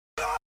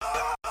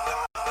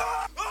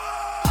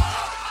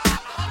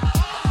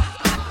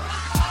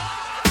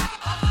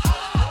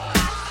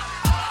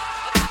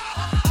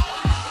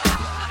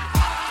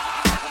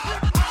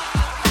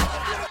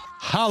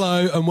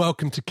Hello and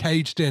welcome to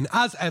Caged In,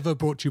 as ever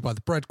brought to you by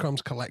the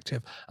Breadcrumbs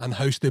Collective and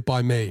hosted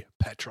by me,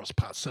 Petros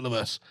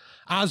Patsilivas.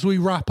 As we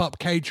wrap up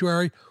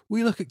Cageruary,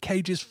 we look at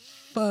Cage's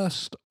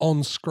first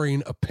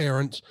on-screen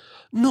appearance,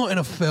 not in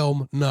a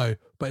film, no,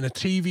 but in a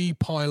TV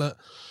pilot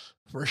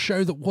for a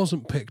show that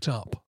wasn't picked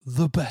up,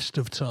 The Best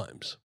of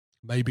Times.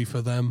 Maybe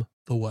for them,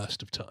 the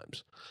worst of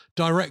times.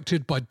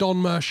 Directed by Don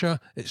Mercer,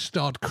 it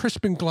starred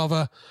Crispin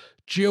Glover,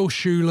 Jill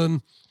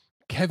Shulen,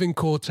 Kevin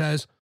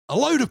Cortez, a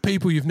load of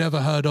people you've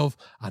never heard of,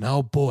 and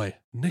our boy,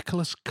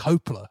 Nicholas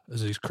Coppola, as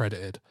he's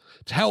credited.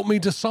 To help me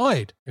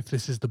decide if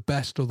this is the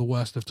best or the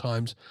worst of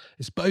times,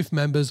 it's both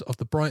members of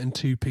the Brighton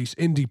two-piece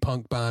indie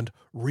punk band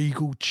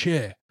Regal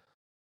Cheer,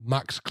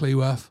 Max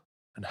Cleworth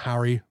and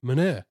Harry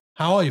Munir.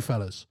 How are you,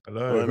 fellas?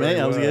 Hello, mate.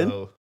 How's it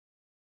going?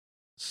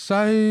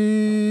 So,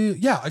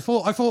 yeah, I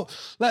thought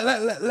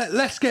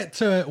let's get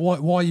to it,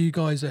 why you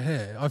guys are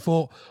here. I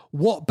thought,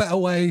 what better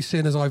way,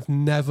 seeing as I've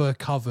never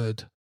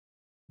covered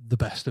the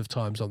best of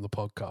times on the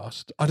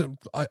podcast. I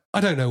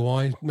don't know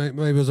why.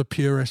 Maybe as a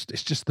purist,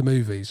 it's just the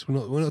movies.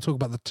 We're not talking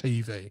about the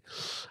TV.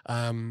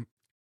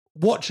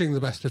 Watching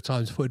the best of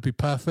times, I thought it'd be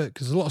perfect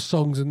because there's a lot of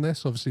songs in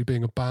this. Obviously,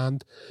 being a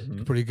band, you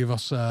could probably give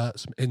us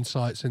some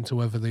insights into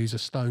whether these are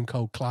stone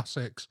cold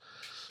classics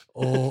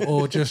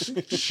or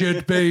just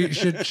should be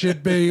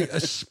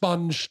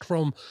expunged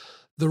from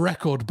the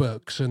record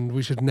books, and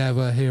we should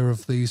never hear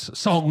of these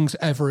songs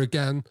ever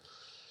again.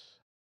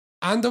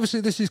 And obviously,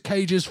 this is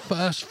Cage's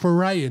first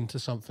foray into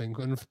something.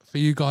 And for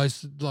you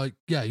guys,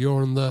 you're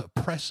on the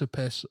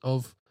precipice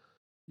of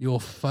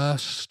your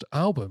first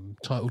album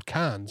titled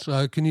Can.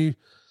 So can you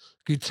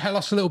tell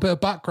us a little bit of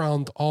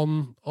background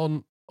on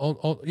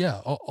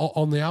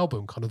the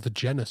album, kind of the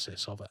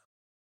genesis of it?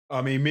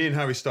 I mean, me and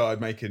Harry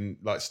started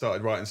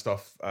writing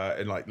stuff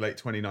in late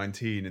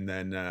 2019, and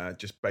then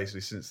just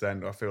basically since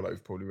then, I feel like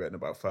we've probably written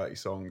about 30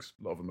 songs.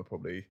 A lot of them are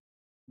probably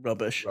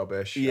rubbish.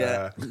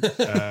 Yeah.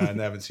 And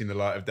they haven't seen the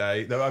light of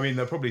day. Though, I mean,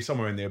 they're probably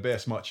somewhere in the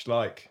abyss, much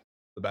like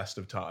the best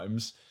of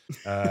times.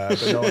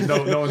 But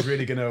no one's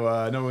really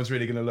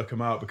gonna look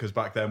them out, because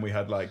back then we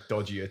had like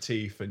dodgier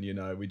teeth,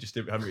 and we just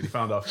haven't really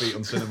found our feet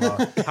on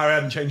cinema. Harry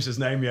hadn't changed his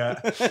name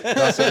yet.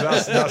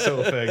 That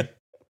sort of thing.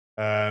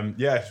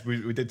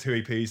 We did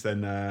 2 EPs,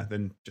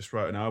 then just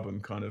wrote an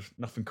album. Kind of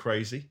nothing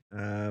crazy.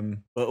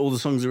 But all the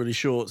songs are really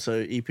short,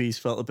 so EPs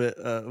felt a bit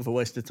of a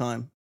waste of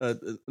time.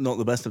 Not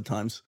the best of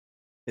times.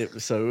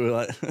 So we were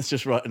like, let's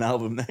just write an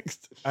album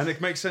next. And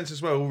it makes sense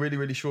as well. Really,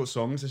 really short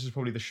songs. This is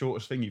probably the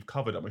shortest thing you've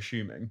covered, I'm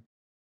assuming.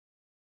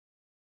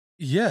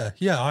 Yeah.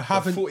 I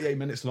haven't. 48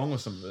 minutes long or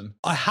something.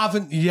 I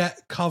haven't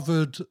yet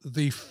covered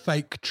the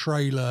fake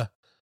trailer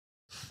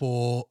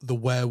for The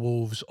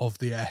Werewolves of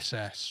the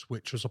SS,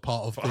 which was a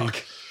part of the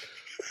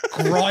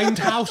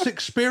Grindhouse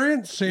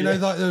experience. So,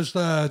 like there's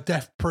the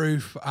Death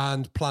Proof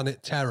and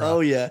Planet Terror. Oh,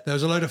 yeah. There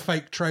was a load of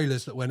fake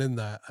trailers that went in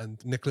there,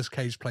 and Nicolas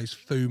Cage plays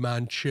Fu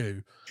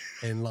Manchu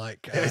in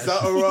Is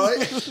that all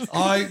right?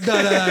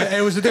 No.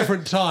 It was a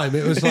different time.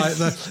 It was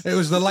it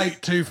was the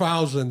late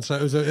 2000s, so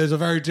it was a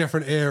very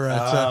different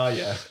era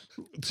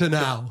to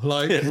now.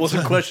 It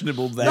wasn't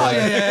questionable then. No,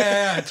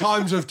 yeah.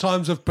 Times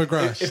have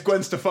progressed. If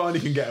Gwen Stefani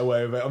can get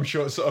away with it, I'm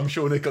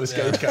sure Nicolas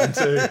Cage can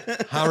too.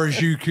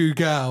 Harajuku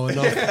Gao and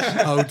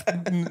old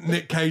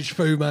Nick Cage,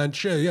 Fu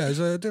Manchu. Yeah, it's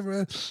a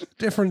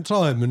different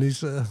time, and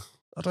he's I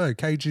don't know.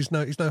 Cage he's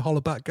no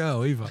hollaback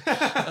girl either.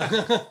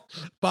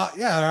 But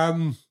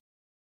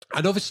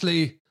and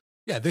obviously,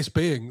 this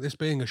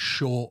being a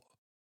short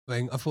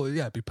thing, I thought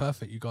it'd be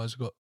perfect. You guys have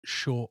got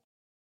short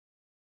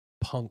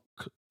punk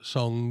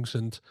songs,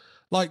 and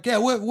we're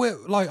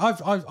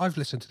I've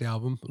listened to the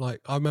album. Like,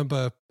 I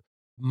remember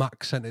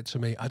Max sent it to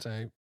me. I don't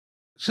know.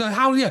 So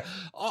I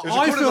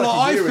feel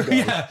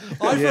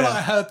like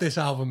I heard this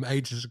album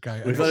ages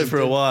ago. We've had it for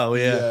a while.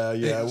 Yeah.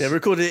 They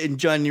recorded it in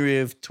January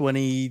of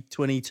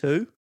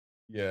 2022.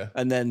 Yeah,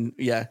 and then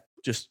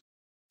just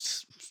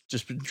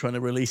been trying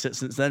to release it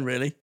since then,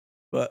 really.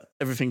 But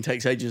everything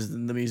takes ages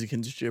in the music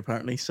industry,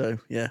 apparently. So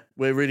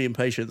we're really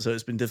impatient. So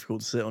it's been difficult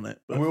to sit on it.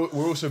 But we're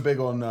also big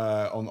on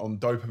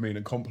dopamine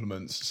and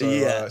compliments. So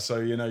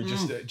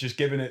just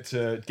giving it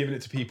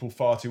to people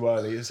far too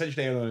early.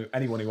 Essentially,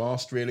 anyone who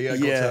asked, really.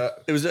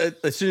 It was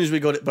as soon as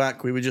we got it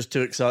back, we were just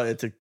too excited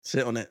to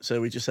sit on it.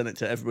 So we just sent it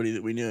to everybody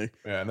that we knew.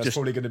 Yeah, and that's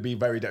probably going to be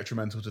very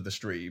detrimental to the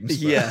streams.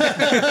 But.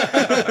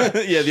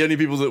 Yeah, the only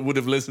people that would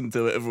have listened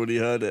to it have already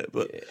heard it.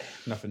 But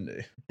nothing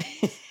new.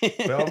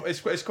 But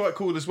it's quite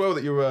cool as well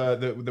that you're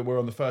that we're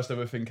on the first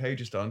ever thing Cage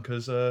has done,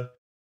 because I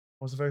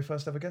was the very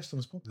first ever guest on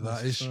this podcast.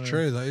 That is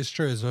true. That is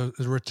true. It's a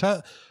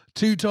return,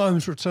 2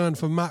 times return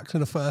for Max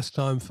and a first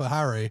time for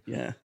Harry.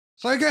 Yeah.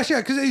 So I guess,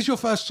 because it is your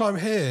first time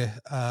here,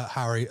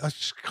 Harry, I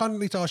just kind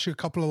of need to ask you a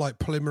couple of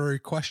preliminary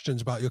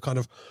questions about your kind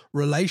of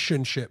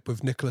relationship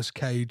with Nicolas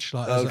Cage,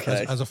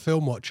 as a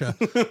film watcher.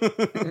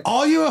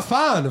 Are you a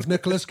fan of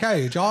Nicolas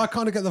Cage? I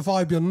kind of get the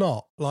vibe you're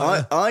not.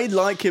 I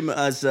like him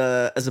as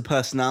a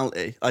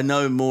personality. I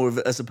know him more of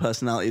it as a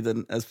personality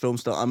than as film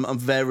star. I'm a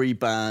very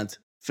bad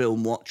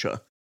film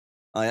watcher.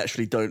 I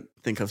actually don't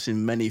think I've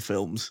seen many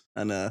films,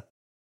 and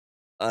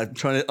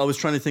I was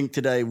trying to think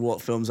today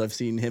what films I've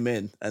seen him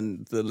in,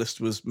 and the list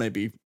was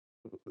maybe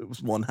it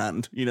was one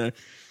hand. You know,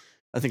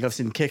 I think I've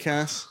seen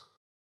Kick-Ass.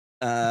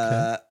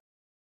 Okay.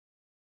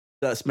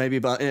 That's maybe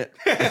about it.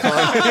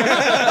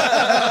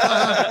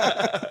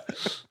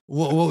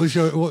 What was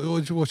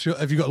what's your?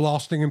 Have you got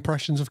lasting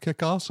impressions of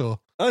Kick-Ass or?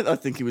 I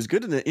think he was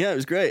good in it. Yeah, it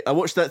was great. I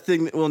watched that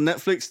thing on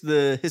Netflix,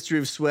 the history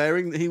of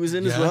swearing that he was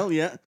in as well.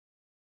 Yeah,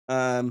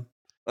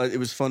 it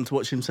was fun to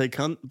watch him say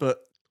cunt,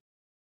 but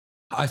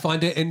I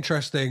find it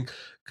interesting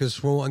because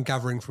from what I'm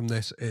gathering from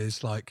this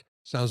is like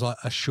sounds like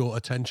a short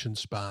attention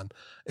span.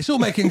 It's all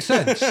making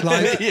sense.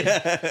 Like,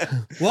 yeah,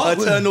 what?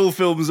 I turn all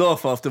films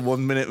off after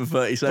 1 minute and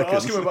 30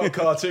 seconds. Ask him about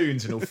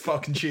cartoons and he'll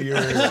fucking chew your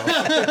ear off.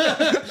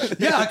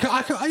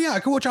 I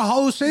can watch a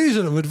whole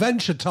season of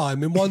Adventure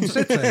Time in one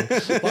sitting.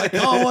 But I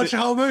can't watch a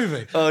whole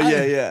movie. Oh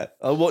yeah.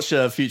 I'll watch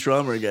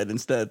Futurama again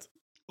instead.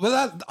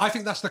 Well, I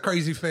think that's the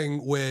crazy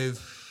thing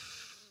with.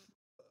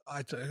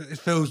 It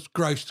feels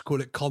gross to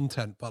call it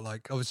content, but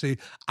like obviously,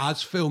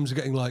 as films are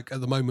getting like at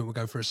the moment, we're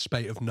going for a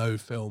spate of no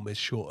film is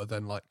shorter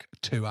than like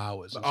 2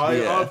 hours.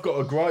 I've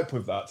got a gripe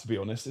with that, to be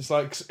honest. It's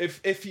like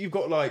if you've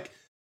got like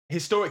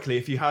historically,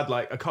 if you had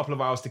like a couple of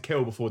hours to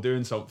kill before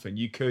doing something,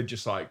 you could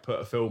just like put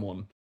a film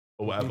on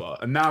or whatever.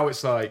 And now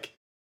it's like,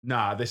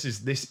 nah, this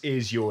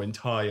is your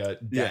entire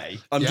day.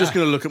 I'm just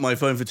gonna look at my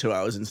phone for 2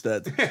 hours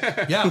instead.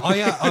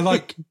 I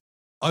like.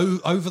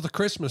 Over the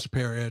Christmas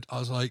period,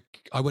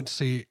 I went to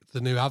see the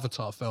new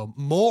Avatar film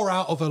more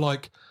out of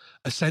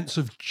a sense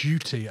of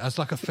duty as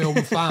like a film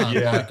fan.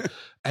 Like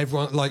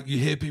everyone, like you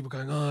hear people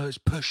going, "Oh, it's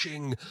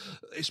pushing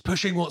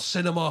what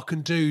cinema can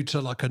do to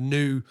like a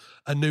new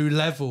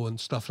level and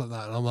stuff like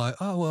that." And I'm like,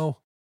 "Oh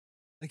well,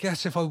 I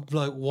guess if I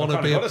like want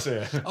to be,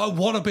 I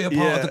want to be a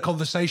part of the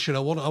conversation. I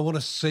want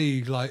to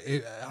see like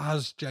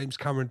has James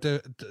Cameron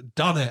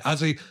done it?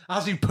 Has he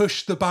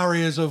pushed the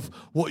barriers of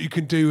what you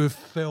can do with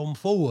film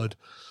forward?"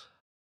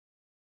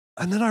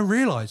 And then I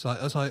realized,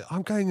 like, I was like,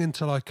 I'm going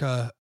into like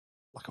a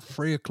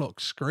 3 o'clock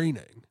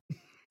screening.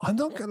 I'm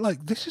not gonna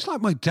like this is like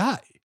my day.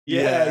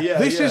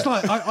 This is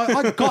like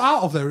I got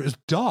out of there. It was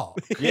dark.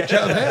 Yeah. Do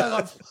you know what I mean?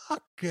 Like,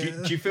 fuck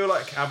it. Do you feel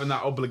like having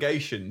that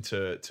obligation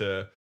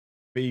to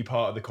be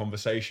part of the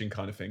conversation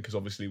kind of thing? Because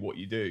obviously what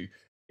you do,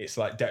 it's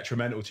like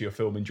detrimental to your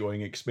film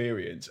enjoying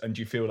experience. And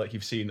do you feel like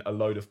you've seen a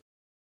load of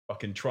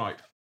fucking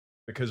tripe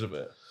because of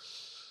it?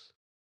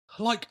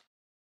 Like,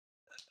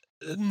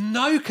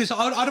 no, because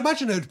I'd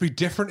imagine it would be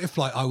different if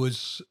like I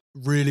was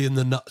really in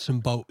the nuts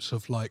and bolts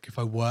of like if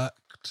I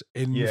worked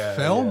in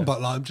film,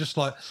 but like I'm just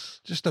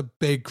a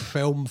big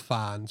film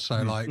fan.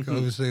 So like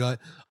obviously like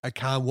I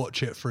can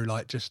watch it through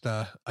like just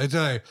I don't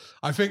know.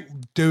 I think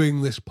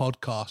doing this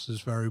podcast is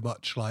very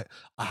much like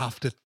I have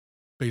to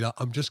be like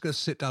I'm just going to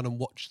sit down and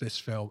watch this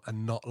film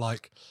and not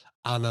like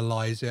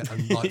analyze it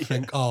and like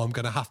think, oh, I'm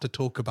going to have to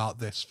talk about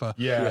this for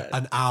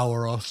an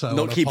hour or so.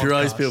 Not keep your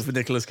eyes peeled for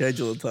Nicolas Cage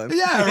all the time.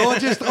 Yeah,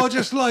 or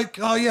just like,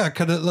 oh yeah,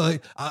 can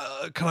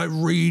I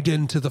read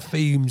into the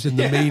themes and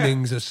the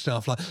meanings of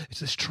stuff? Like,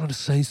 is this trying to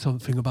say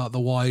something about the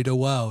wider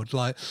world?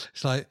 Like,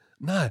 it's like,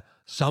 no.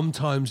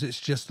 Sometimes it's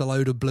just a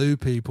load of blue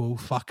people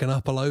fucking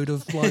up a load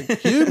of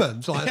like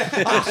humans. Like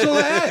that's all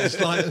it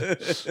is.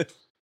 Like,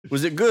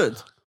 was it good?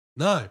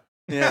 No.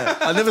 Yeah,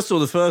 I never saw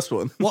the first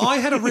one. Well, I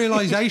had a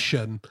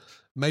realization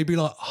maybe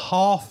like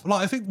half,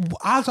 like I think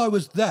as I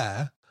was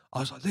there, I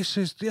was like, this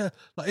is,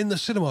 like in the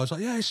cinema, I was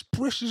like,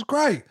 this is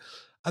great.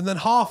 And then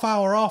half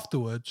hour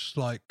afterwards,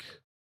 like,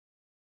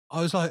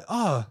 I was like,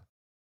 I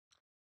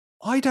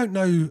don't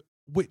know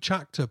which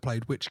actor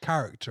played which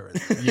character in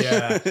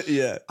this.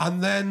 Yeah.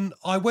 And then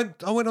I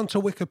went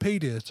onto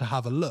Wikipedia to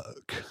have a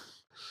look.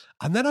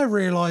 And then I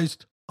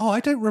realized,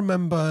 I don't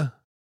remember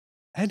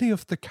any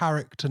of the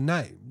character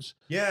names.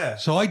 Yeah.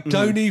 So I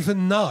don't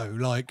even know,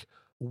 like,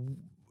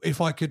 if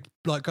I could,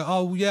 like, go,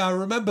 oh, yeah, I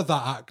remember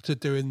that actor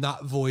doing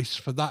that voice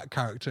for that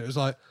character. It was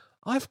like,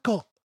 I've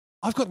got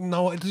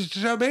no idea. Do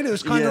you know what I mean? It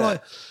was kind of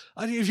like,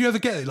 if you ever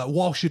get it, like,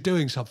 whilst you're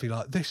doing something,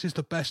 like, this is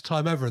the best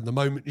time ever. And the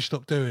moment you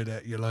stop doing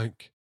it, you're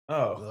like,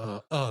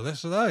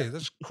 that's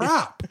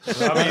crap.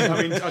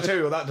 I mean, I'll tell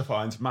you what that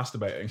defines: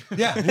 masturbating.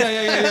 Yeah.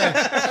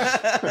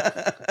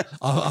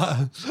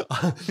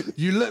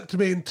 You looked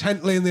me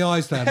intently in the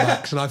eyes there,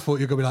 Max, and I thought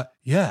you were going to be like,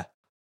 yeah,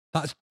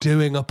 that's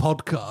doing a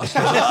podcast.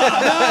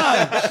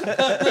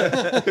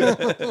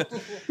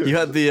 You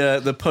had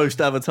the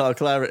post-Avatar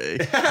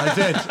clarity.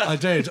 I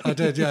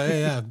did.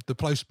 Yeah. The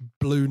post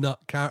blue nut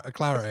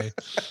clarity.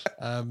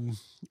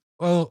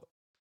 Well,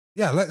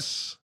 yeah,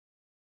 let's...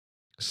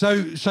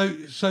 So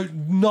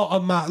not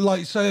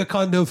a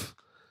kind of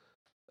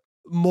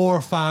more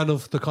a fan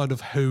of the kind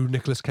of who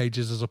Nicolas Cage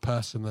is as a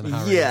person than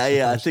Harry.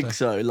 Yeah, I think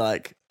so.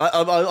 Like,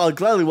 I'll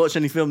gladly watch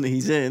any film that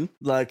he's in.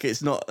 Like,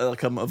 it's not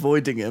like I'm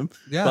avoiding him.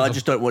 Yeah, but I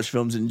just don't watch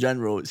films in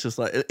general. It's just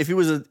like if he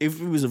was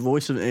a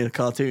voice in a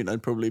cartoon,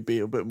 I'd probably be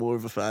a bit more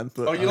of a fan.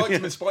 But you liked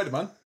him in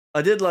Spider-Man?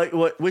 I did like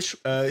which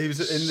he was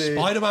in the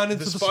Spider-Man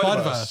into the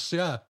Spider-Verse.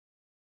 Yeah.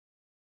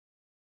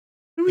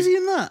 Who was he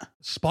in that?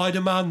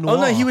 Spider-Man Noir.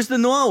 Oh no, he was the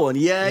Noir one.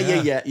 Yeah.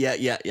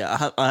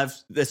 I have.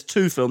 There's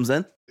 2 films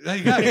then. There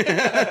you go.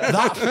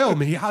 That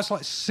film, he has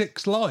like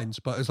 6 lines,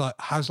 but it's like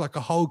has like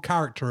a whole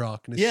character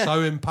arc, and it's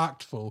so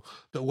impactful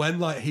that when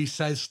like he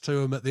says to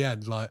him at the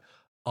end, like,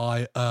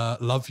 I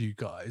love you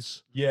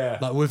guys. Yeah.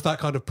 Like with that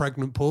kind of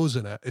pregnant pause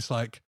in it, it's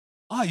like,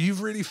 you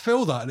really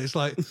feel that. And it's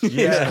like,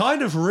 it's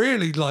kind of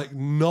really like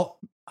not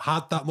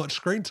had that much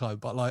screen time,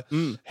 but like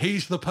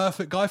he's the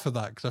perfect guy for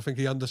that, because I think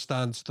he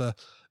understands the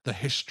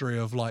history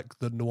of like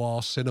the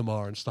noir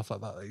cinema and stuff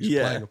like that he's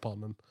playing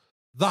upon. And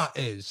that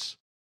is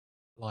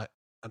like,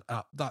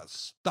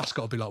 that's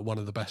got to be like one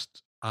of the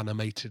best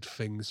animated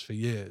things for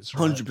years.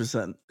 Right?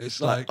 100%. It's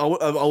like I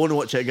want to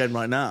watch it again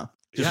right now.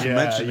 Just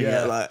mentioning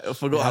it, like I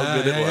forgot how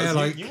good it was. Yeah,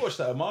 like, you watched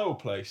that at my old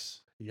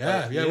place.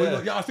 Yeah.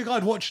 I think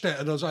I'd watched it,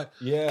 and I was like,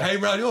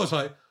 came round yours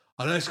like,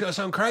 I know it's gonna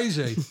sound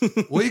crazy.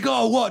 we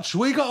gotta watch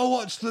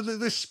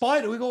this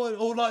spider. We got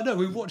all like no,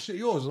 we watched it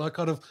yours, and I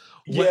kind of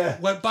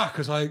went back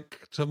as like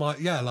to my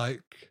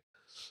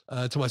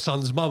to my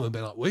son's mum and be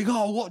like, we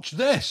gotta watch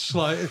this.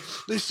 Like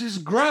this is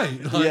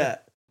great. Like,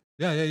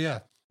 yeah.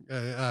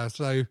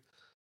 So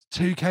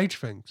 2 Cage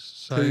things.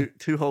 So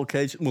two whole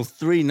Cage. Well,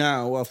 3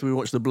 now after we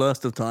watched the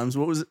Blurst of Times.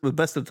 What was it? The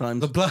Best of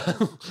Times.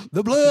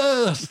 The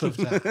Blurst of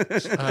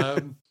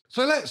Times.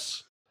 So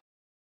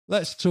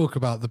let's talk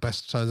about the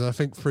Best of Times. I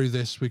think through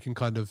this we can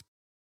kind of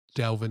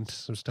delve into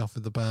some stuff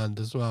with the band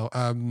as well.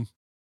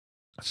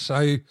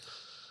 So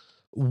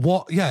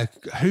what? Yeah,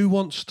 who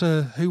wants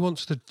to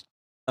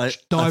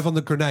dive on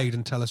the grenade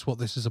and tell us what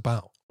this is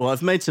about? Well,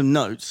 I've made some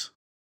notes.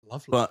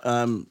 Lovely. But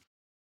I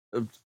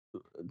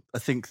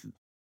think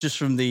just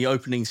from the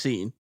opening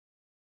scene,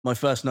 my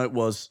first note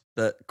was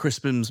that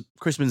Crispin's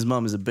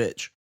mum is a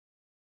bitch.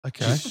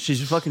 Okay.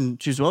 She's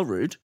well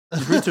rude.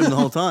 She's rude to him the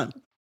whole time.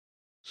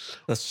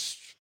 That's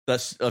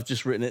I've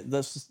just written it.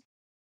 That's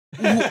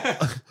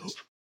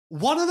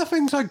one of the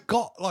things I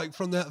got like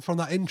from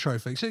that intro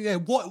thing. So yeah,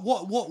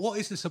 what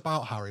is this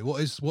about, Harry? What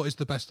is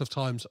the Best of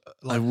Times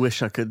like? I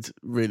wish I could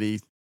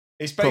really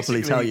It's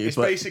properly tell you.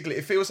 Basically,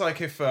 it feels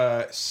like if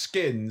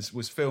Skins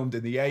was filmed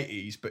in the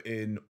 80s, but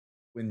in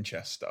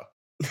Winchester.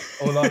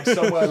 Or like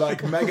somewhere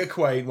like mega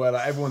quaint where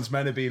like everyone's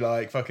meant to be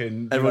like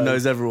fucking everyone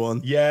knows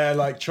everyone. Yeah,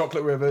 like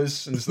chocolate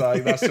rivers and it's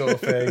like that sort of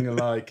thing, and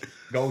like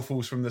gold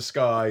falls from the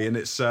sky, and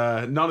it's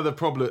none of the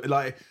problem.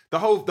 Like the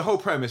whole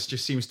premise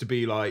just seems to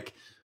be like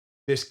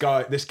this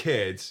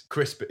kid,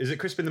 Crispin. Is it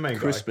Crispin the main guy?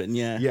 Crispin,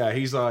 yeah. Yeah,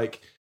 he's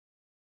like,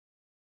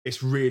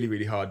 it's really,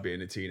 really hard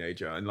being a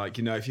teenager. And like,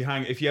 you know, if you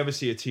ever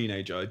see a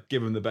teenager,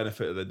 give them the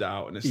benefit of the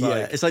doubt. And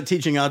it's like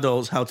teaching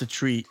adults how to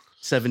treat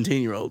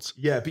 17-year-olds.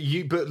 Yeah,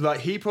 but like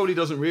he probably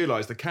doesn't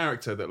realize the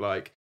character that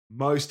like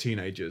most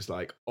teenagers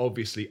like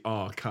obviously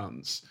are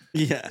cunts.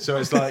 Yeah. So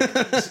it's like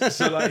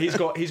he's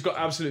got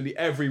absolutely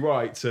every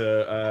right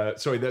to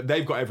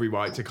they've got every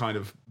right to kind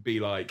of be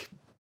like,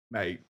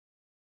 mate,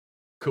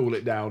 cool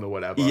it down or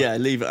whatever. Yeah,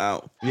 leave it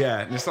out. Yeah.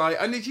 And it's like,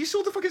 and you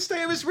saw the fucking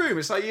state of his room.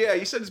 It's like, yeah,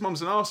 you said his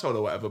mum's an asshole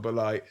or whatever, but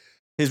like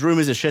his room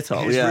is a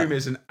shithole. His room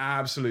is an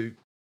absolute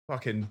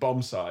fucking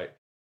bomb site.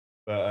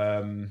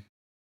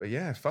 But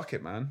yeah, fuck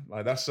it, man.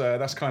 Like that's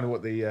kind of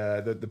what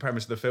the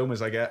premise of the film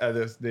is. I get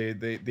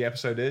the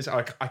episode is.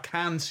 I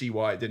can see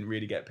why it didn't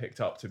really get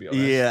picked up, to be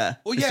honest. Yeah,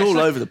 it's all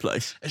over the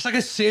place. It's like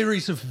a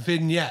series of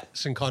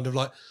vignettes and kind of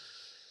like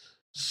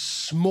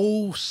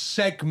small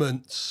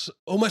segments,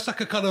 almost like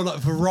a kind of like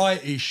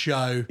variety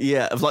show.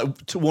 Yeah, of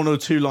like 1 or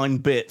 2 line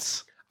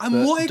bits.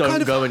 And what it don't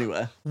kind of go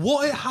anywhere.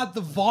 What it had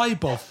the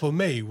vibe of for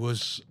me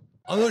was,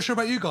 I'm not sure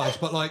about you guys,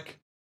 but like.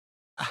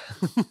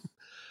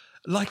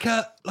 like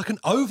an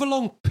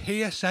overlong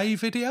PSA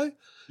video. Yeah.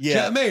 Do you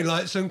know what I mean?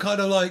 Like some kind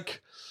of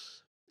like,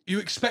 you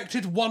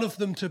expected one of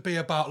them to be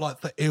about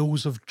like the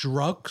ills of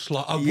drugs.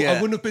 Like I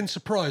wouldn't have been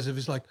surprised if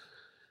it's like,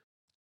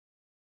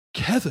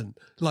 Kevin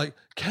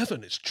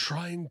is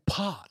trying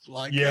pot.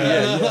 Like,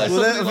 I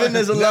think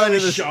there's a line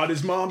at the shot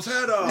his mom's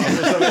head off. Or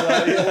something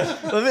like, yeah.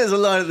 I think there's a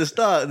line at the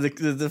start.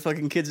 The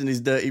fucking kid's in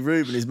his dirty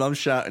room and his mum's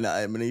shouting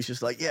at him, and he's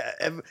just like,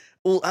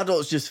 all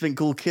adults just think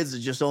all kids are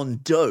just on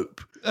dope.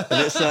 And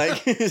it's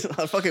like,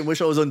 I fucking wish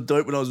I was on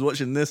dope when I was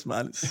watching this,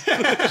 man.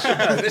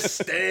 This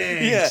stinks.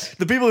 Yeah,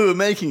 the people who were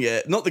making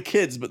it, not the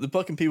kids, but the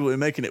fucking people who were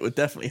making it were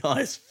definitely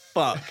high as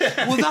fuck.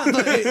 Well,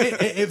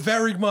 it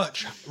very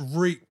much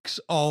reeks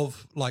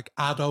of like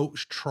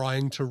adults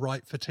trying to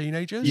write for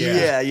teenagers.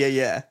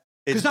 Yeah.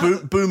 It's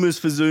boomers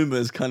for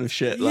zoomers kind of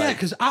shit. Yeah,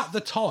 because at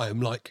the time,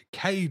 like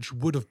Cage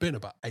would have been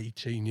about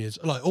 18 years.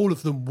 Like all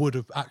of them would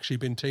have actually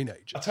been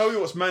teenagers. I'll tell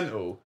you what's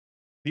mental.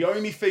 The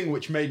only thing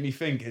which made me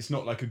think it's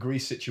not like a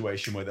Grease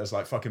situation where there's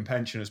like fucking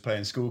pensioners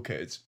playing school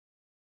kids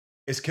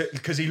is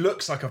because he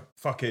looks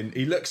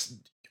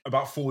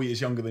about 4 years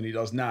younger than he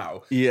does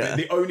now. Yeah.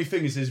 The only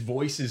thing is his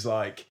voice is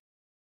like,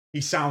 he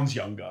sounds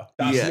younger.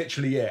 That's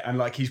literally it. And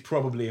like, he's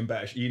probably in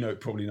better,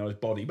 probably know his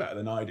body better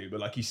than I do,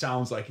 but like, he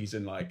sounds like he's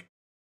in like.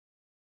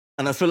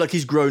 And I feel like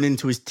he's grown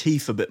into his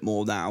teeth a bit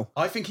more now.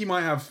 I think he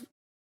might have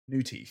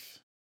new teeth.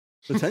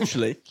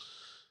 Potentially.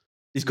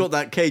 He's got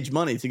that Cage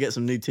money to get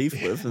some new teeth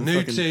with.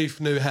 New teeth,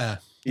 new hair.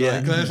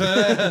 Yeah.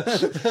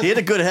 He had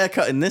a good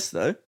haircut in this,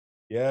 though.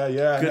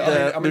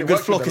 Yeah. Good, good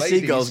flock of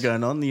seagulls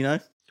going on, you know?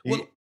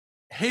 Well,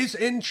 his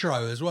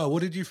intro as well.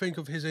 What did you think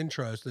of his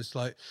intro? This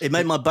like it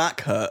made my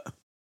back hurt.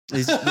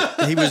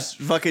 He was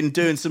fucking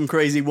doing some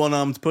crazy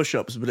one-armed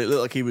push-ups, but it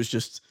looked like he was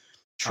just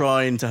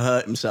trying to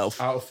hurt himself.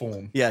 Out of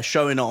form. Yeah,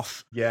 showing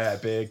off. Yeah,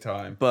 big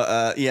time.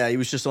 But yeah, he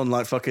was just on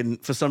like fucking,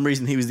 for some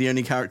reason he was the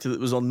only character that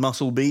was on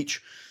Muscle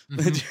Beach.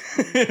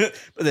 Mm-hmm.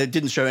 But they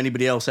didn't show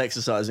anybody else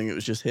exercising, it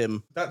was just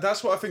him.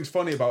 That's what I think is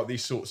funny about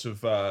these sorts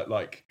of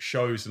like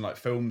shows and like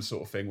films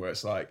sort of thing, where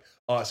it's like,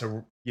 oh, it's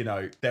a, you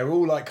know, they're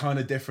all like kind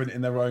of different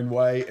in their own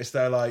way. It's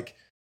their like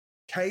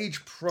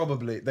Cage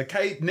probably,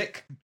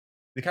 Nick,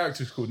 the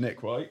character's called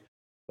Nick, right?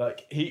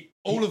 Like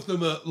all of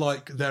them are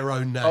like their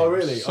own names. Oh,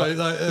 really? So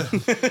like,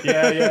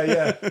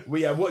 yeah.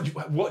 Well, yeah.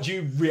 What do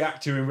you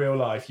react to in real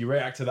life? You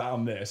react to that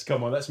on this.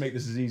 Come on, let's make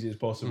this as easy as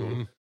possible.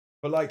 Mm-hmm.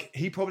 But like,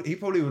 he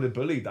probably would have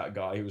bullied that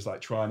guy who was like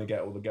trying to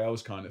get all the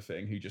girls, kind of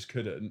thing, who just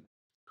couldn't.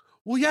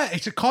 Well, yeah,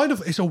 it's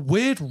a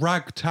weird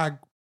ragtag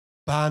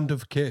band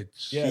of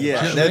kids.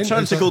 Yeah, they're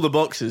trying to call the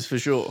boxes for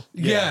sure.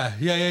 Yeah.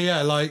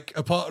 Like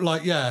apart,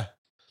 like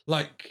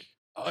like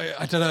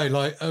I don't know,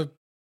 like.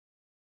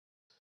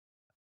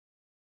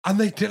 And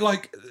they did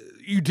like,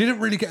 you didn't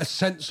really get a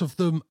sense of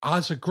them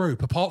as a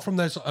group, apart from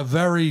there's a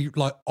very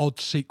like odd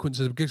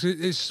sequences because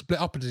it's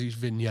split up into these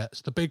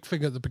vignettes. The big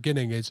thing at the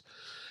beginning is,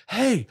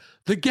 hey,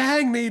 the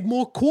gang need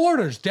more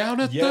quarters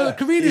down at the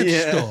convenience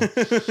store.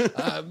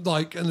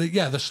 Like, and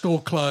the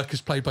store clerk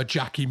is played by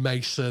Jackie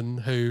Mason,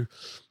 who,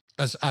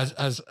 as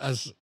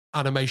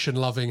animation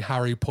loving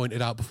Harry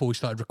pointed out before we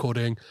started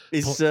recording,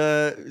 it's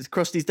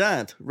Krusty's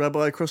dad,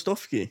 Rabbi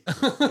Krostowski.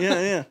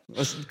 yeah.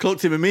 I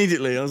clocked him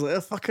immediately. I was like,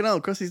 oh, fucking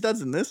hell, Krusty's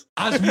dad's in this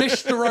as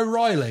Mr.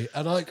 O'Reilly.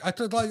 And I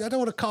don't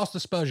want to cast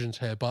aspersions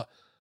here, but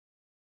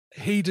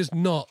he does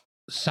not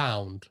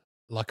sound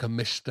like a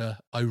Mr.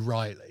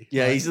 O'Reilly.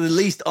 Yeah, he's the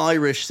least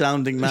Irish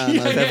sounding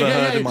man I've ever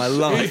heard in my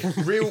life.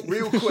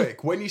 Real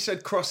quick, when you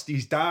said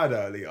Krusty's dad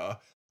earlier,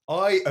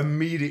 I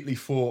immediately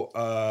thought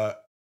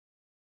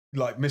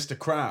like Mr.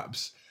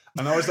 Krabs.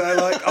 And I was there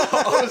like,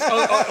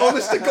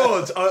 honest to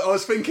God, I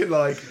was thinking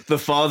like... The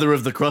father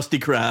of the Krusty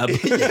Krab.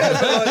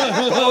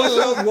 I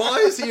was like, why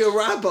is he a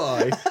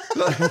rabbi?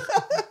 Like,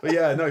 but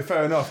yeah, no,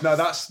 fair enough. No,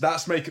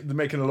 that's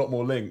making a lot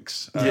more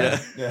links.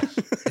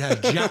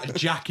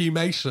 Jackie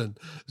Mason,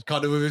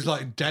 kind of with his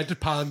like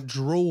deadpan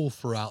drawl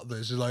throughout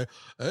this. He's like,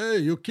 hey,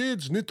 you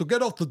kids need to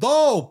get off the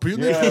dope. You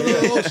need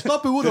to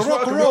stop it with the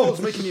rock and roll. It's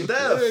making you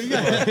deaf. He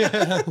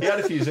had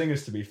a few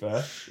zingers, to be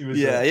fair.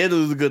 He had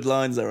all the good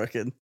lines, I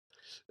reckon.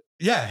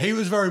 Yeah, he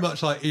was very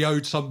much like he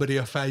owed somebody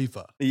a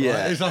favour.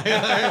 Yeah, right? It's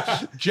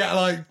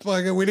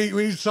like we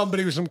need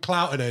somebody with some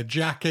clout in it.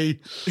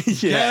 Jackie,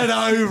 get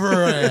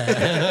over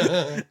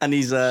it. And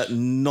he's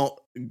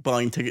not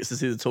buying tickets to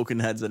see the Talking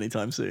Heads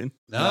anytime soon.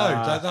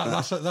 No,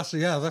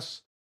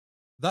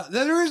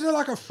 there is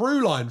like a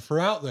through line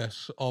throughout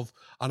this of,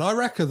 and I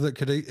reckon that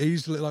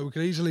we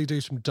could easily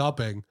do some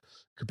dubbing.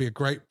 Could be a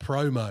great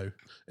promo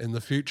in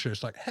the future.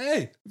 It's like, hey,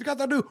 have you got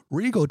that new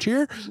Regal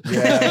cheer?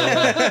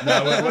 Yeah.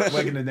 No, we're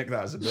going to nick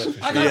that as a bit.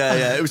 For sure.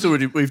 Yeah. It was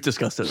already. We've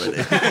discussed it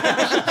already.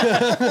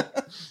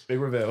 Big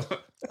reveal.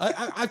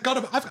 I've got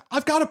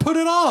to put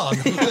it on.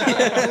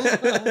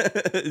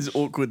 It's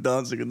awkward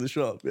dancing in the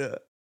shop. Yeah.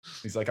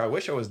 He's like, I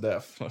wish I was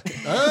deaf.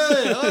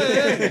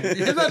 hey,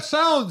 you hear that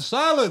sound?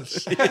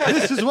 Silence.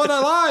 This is what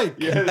I like.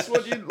 Yeah, it's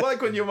what you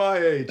like when you're my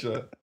age.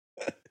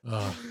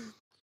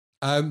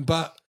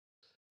 But.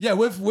 Yeah,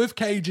 with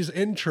Cage's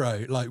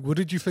intro, like, what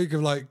did you think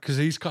of, like, because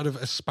he's kind of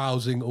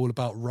espousing all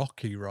about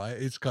Rocky, right?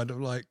 It's kind of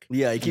like,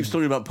 yeah, he keeps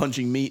talking about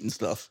punching meat and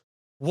stuff.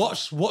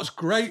 What's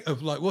great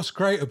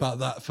about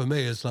that for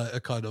me is like a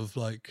kind of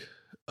like,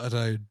 I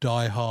don't know,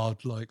 Die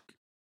Hard, like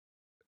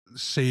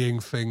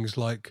seeing things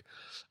like,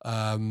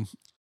 I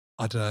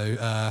don't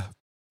know,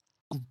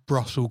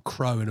 Russell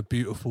Crowe in A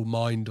Beautiful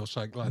Mind or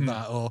something like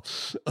that,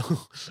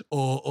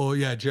 or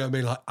yeah, do you know what I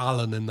mean? Like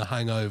Alan in The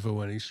Hangover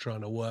when he's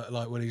trying to work,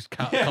 like when he's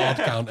card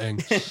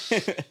counting.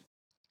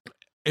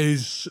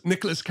 Is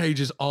Nicolas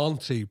Cage's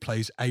auntie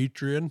plays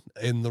Adrian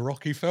in the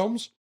Rocky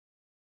films,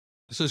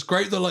 so it's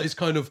great that like it's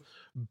kind of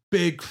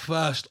big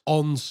first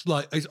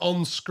his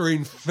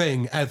on-screen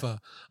thing ever.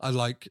 I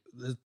like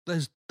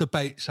there's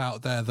debates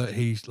out there that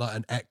he's like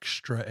an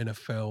extra in a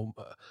film,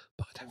 but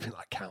I don't think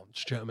that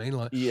counts. Do you know what I mean?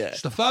 Like,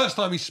 it's the first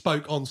time he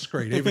spoke on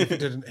screen, even if it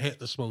didn't hit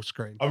the small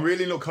screen. I'm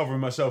really not covering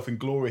myself in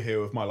glory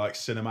here with my like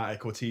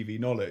cinematic or TV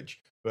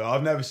knowledge, but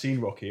I've never seen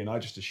Rocky, and I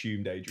just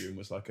assumed Adrian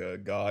was like a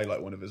guy,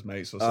 like one of his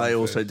mates or something. I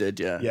also did,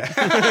 yeah.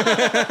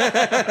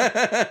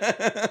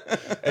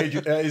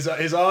 Adrian, his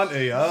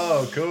auntie.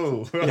 Oh,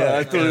 cool. Yeah,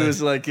 I thought it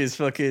was like his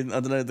fucking,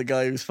 I don't know, the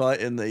guy who was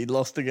fighting that he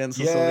lost against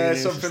or something. Yeah,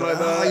 something like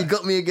that. Oh, you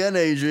got me again,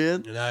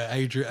 Adrian. You know,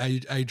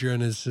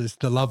 Adrian is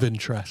the love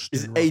interest.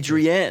 Is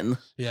Adrienne?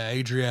 Yeah,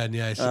 Adrienne.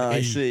 Yeah,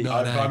 I see.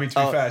 I mean,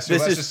 to be fair,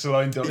 Sylvester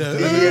Stallone.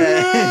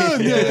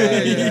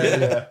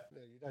 Yeah.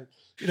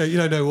 You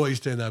don't know what he's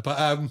doing there, but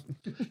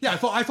yeah,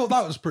 I thought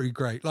that was pretty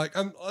great. Like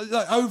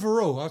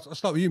overall, I'll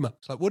start with you, Matt.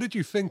 Like, what did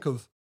you think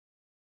of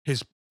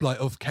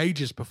of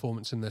Cage's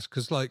performance in this?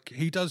 Because like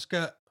he does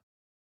get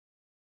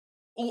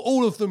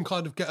all of them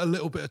kind of get a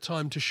little bit of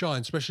time to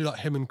shine, especially like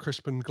him and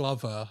Crispin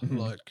Glover,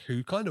 like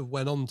who kind of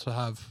went on to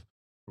have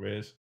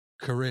careers.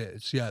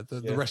 Yeah,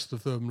 the rest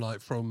of them,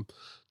 like from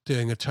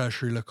doing a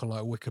tertiary look on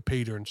like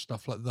Wikipedia and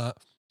stuff like that.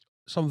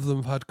 Some of them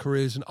have had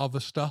careers in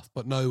other stuff,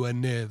 but nowhere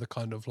near the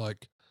kind of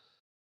like,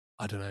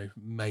 I don't know,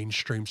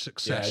 mainstream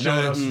success. Yeah, no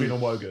one else has been on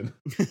Wogan.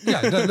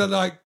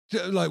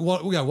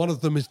 One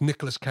of them is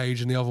Nicolas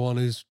Cage and the other one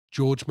is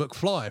George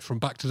McFly from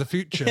Back to the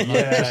Future.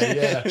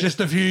 Just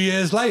a few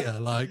years later,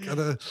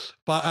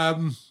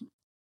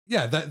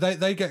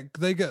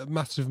 they get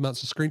massive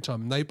amounts of screen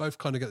time, and they both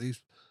kind of get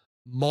these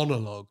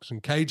monologues,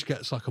 and Cage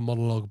gets like a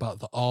monologue about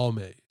the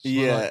army.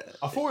 I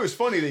thought it was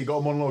funny that he got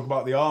a monologue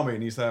about the army,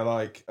 and he's there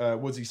like,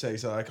 what does he say?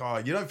 He's like, "Oh,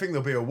 you don't think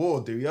there'll be a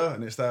war, do you?"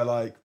 And it's there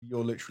like,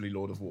 "You're literally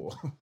Lord of War."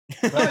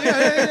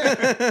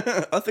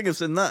 I think I've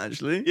seen that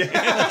actually.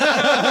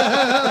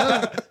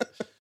 I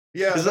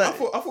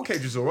thought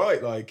Cage was all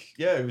right. Like,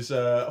 it was.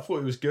 I thought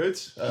it was good.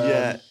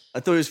 I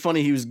thought it was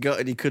funny. He was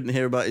gutted he couldn't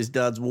hear about his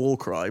dad's war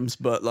crimes,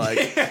 but like,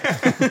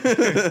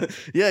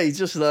 he's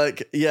just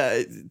like,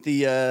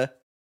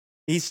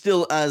 he's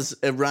still as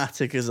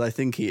erratic as I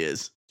think he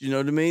is. Do you know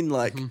what I mean?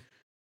 Like,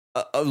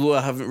 although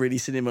I haven't really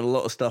seen him in a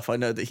lot of stuff, I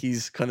know that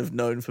he's kind of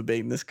known for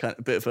being this kind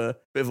of bit of a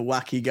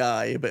wacky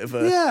guy, a bit of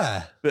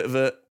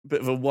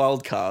a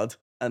wild card,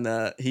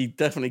 and he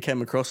definitely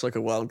came across like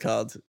a wild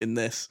card in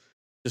this.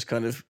 Just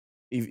kind of,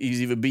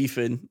 he's either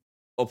beefing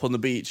up on the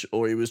beach,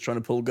 or he was trying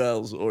to pull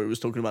girls, or he was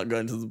talking about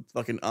going to the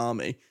fucking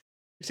army.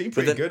 He seemed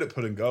pretty good at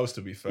pulling girls,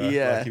 to be fair.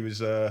 Yeah, like he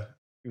was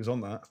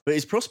on that. But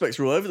his prospects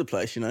were all over the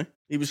place, you know?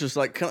 He was just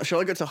like, shall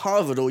I go to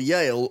Harvard or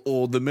Yale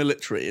or the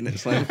military? And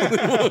it's like...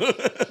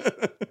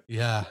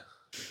 Yeah.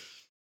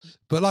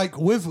 But like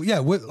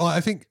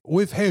I think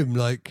with him,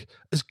 like,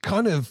 as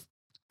kind of,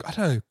 I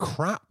don't know,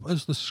 crap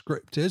as the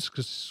script is,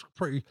 because it's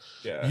pretty,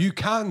 you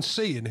can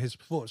see in his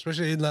performance,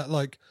 especially in that,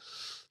 like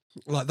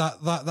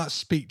that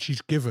speech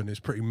he's given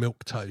is pretty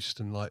milquetoast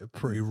and like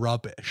pretty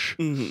rubbish.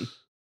 Mm-hmm.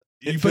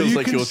 It feels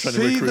like you're trying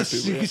to recruit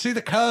people. You can see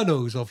the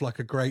kernels of like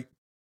a great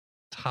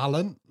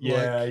talent.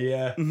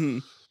 Mm-hmm.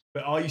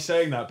 But are you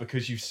saying that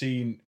because you've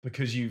seen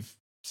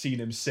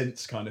him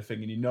since, kind of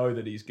thing, and you know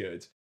that he's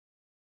good?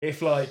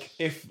 If I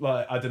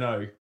don't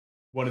know,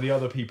 one of the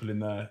other people in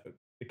there,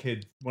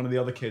 one of the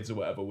other kids or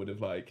whatever would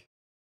have like,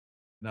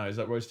 no, is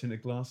that rose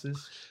tinted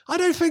glasses? I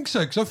don't think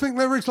so, because I think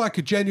there is like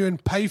a genuine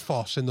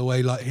pathos in the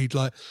way like he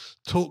like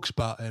talks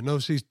about it, and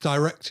obviously he's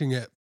directing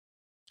it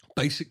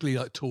basically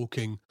like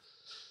talking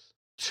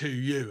to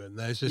you, and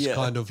there's this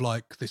kind of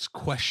like this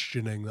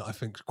questioning that I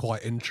think is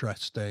quite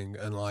interesting,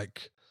 and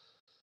like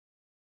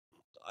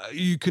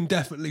you can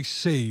definitely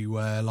see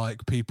where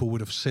like people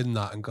would have seen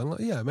that and gone like,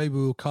 yeah, maybe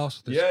we'll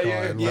cast this guy.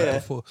 And, like,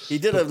 before. He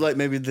did have like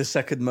maybe the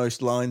second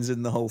most lines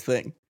in the whole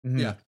thing. Mm-hmm.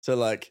 Yeah. So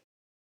like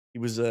he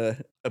was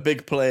a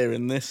big player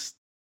in this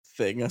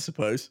thing, I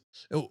suppose.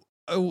 I've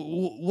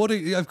got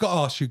to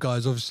ask you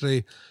guys,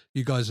 obviously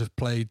you guys have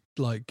played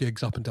like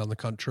gigs up and down the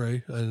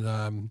country,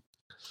 and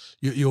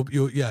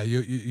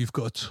you've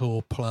got a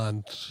tour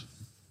planned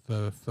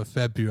for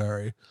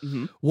February.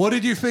 Mm-hmm. What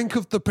did you think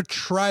of the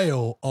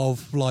portrayal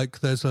of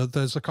like there's a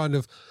kind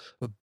of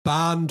a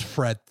band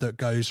thread that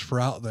goes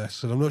throughout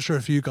this, and I'm not sure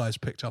if you guys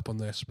picked up on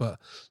this, but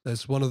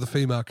there's one of the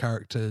female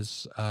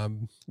characters,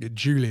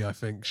 Julie, I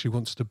think she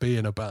wants to be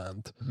in a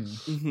band,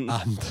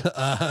 and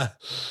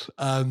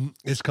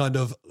it's kind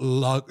of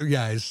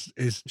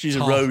she's a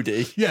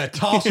roadie,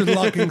 tasked with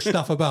lugging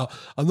stuff about.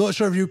 I'm not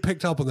sure if you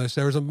picked up on this.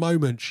 There is a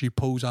moment she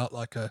pulls out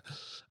like a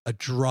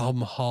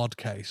drum hard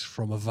case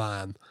from a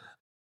van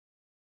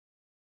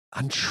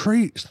and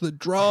treats the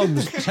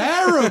drums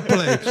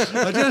terribly.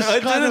 I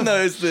didn't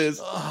notice this.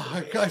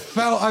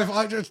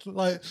 I just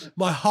like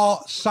my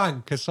heart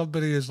sank as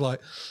somebody is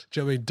like, do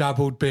you know what I mean,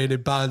 dabbled being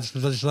in bands,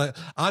 just like,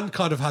 and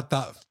kind of had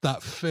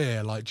that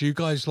fear. Like, do you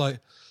guys like?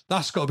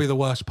 That's got to be the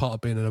worst part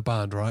of being in a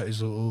band, right?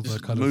 Is all the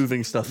kind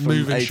moving of stuff from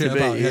A to B.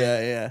 About,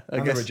 yeah.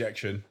 I guess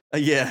rejection.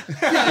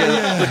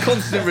 The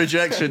constant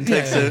rejection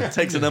takes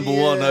a number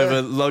one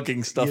over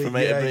lugging stuff from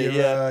A to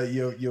B.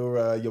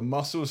 Your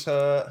muscles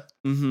hurt,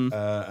 mm-hmm.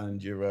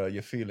 And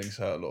your feelings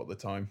hurt a lot of the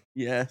time.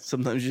 Yeah,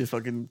 sometimes your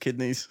fucking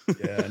kidneys.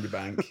 Yeah, and your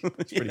bank.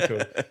 It's pretty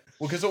cool.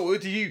 Well,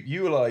 because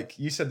you were like,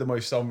 you said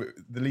the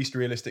least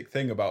realistic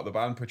thing about the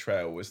band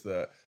portrayal was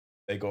that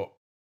they got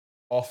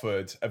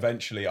offered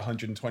eventually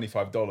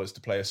 $125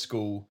 to play a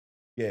school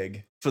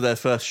gig for their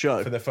first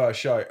show.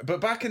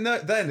 But back in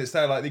then, it's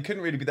there like they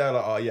couldn't really be there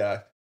like, oh yeah,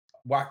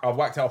 I've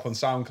whacked it up on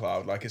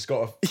SoundCloud. Like it's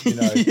got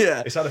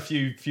it's had a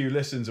few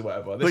listens or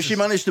whatever. But she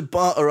managed to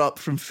barter up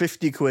from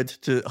 50 quid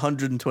to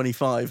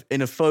 125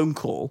 in a phone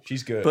call.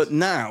 She's good. But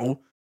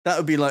now that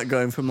would be like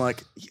going from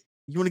like,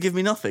 you want to give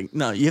me nothing?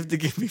 No, you have to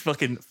give me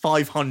fucking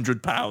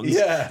 £500.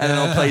 Yeah, and then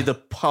I'll play the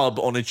pub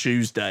on a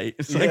Tuesday.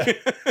 It's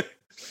like.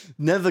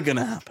 Never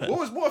gonna happen.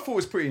 What I thought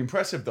was pretty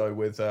impressive though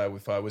with her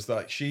was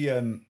like she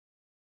that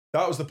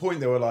was the point.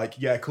 They were like,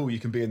 yeah, cool, you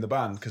can be in the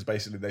band, because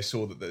basically they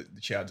saw that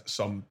she had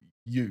some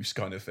use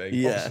kind of thing,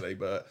 obviously.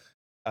 But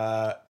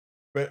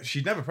But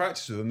she'd never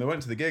practiced with them. They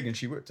went to the gig and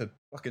she whipped a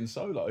fucking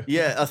solo.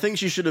 Yeah, I think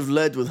she should have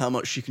led with how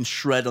much she can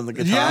shred on the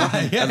guitar,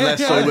 Yeah, and less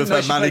so with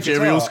her she played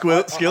managerial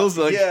guitar. skills.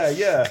 Like,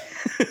 Yeah.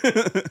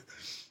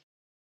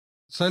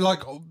 So like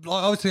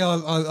obviously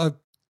I'm out.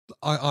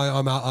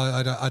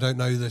 I don't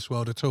know this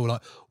world at all.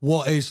 Like,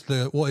 what is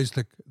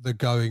the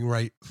going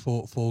rate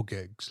for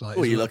gigs? Like,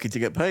 well, is you're it- lucky to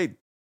get paid.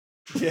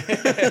 Yeah.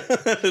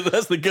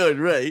 That's the going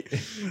rate.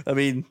 I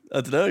mean,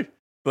 I don't know,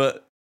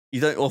 but you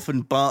don't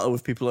often barter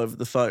with people over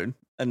the phone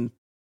and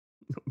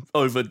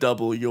over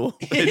double your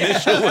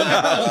initial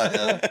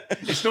amount.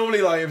 It's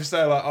normally like if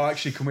they're like, oh,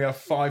 actually, can we have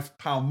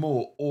 £5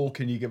 more, or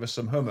can you give us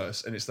some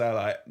hummus? And it's there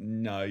like,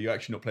 no, you're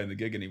actually not playing the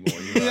gig anymore.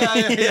 You're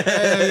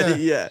like,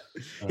 Yeah.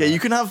 You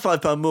can have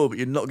 £5 more, but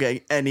you're not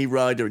getting any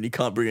rider, and you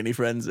can't bring any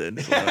friends in.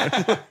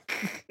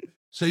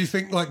 So you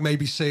think like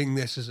maybe seeing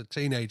this as a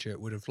teenager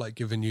would have like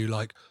given you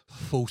like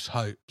false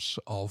hopes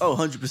of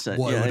 100%.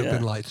 what it would have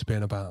been like to be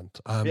in a band?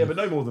 yeah, but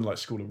no more than like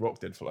School of Rock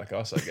did for like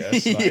us, I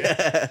guess.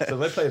 Like, So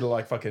they played at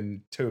like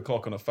fucking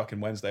 2:00 on a fucking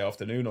Wednesday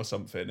afternoon or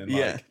something, and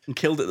like, and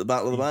killed it at the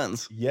Battle of the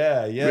Bands.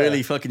 yeah.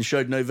 Really fucking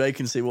showed no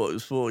vacancy what it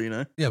was for, you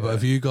know? yeah, but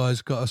have you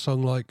guys got a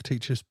song like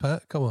Teacher's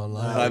Pet? Come on,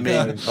 like, I mean,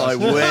 Yeah. I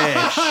wish.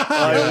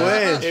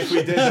 I wish. If we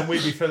did, then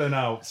we'd be filling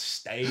out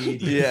stadiums.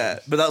 Yeah,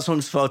 but that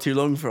song's far too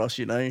long for us,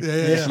 you know? yeah,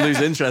 Just yeah.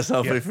 lose interest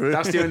halfway through.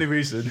 That's the only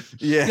reason.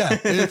 yeah.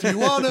 If you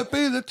want to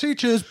be the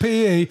teacher's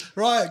PE,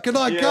 right? Good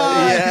night,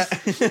 guys.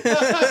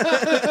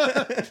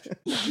 Yeah.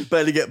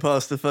 Barely get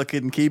past the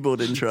fucking keyboard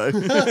intro.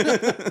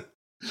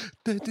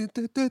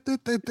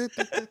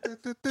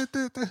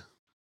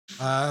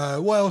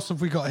 What else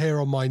have we got here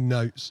on my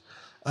notes?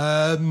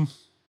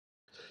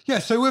 Yeah,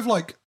 so with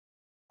like,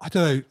 I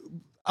don't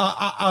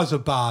know, as a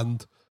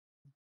band,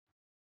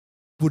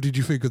 what did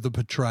you think of the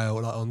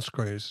portrayal like on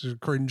screen? Is it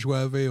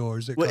cringeworthy or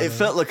is it? Well, it kinda-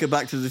 felt like a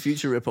Back to the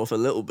Future ripoff a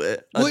little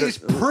bit. Well, it's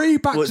pre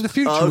Back to the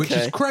Future, which is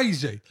okay.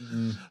 crazy.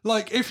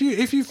 Like if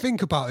you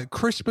think about it,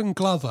 Crispin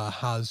Glover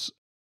has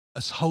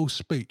a whole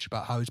speech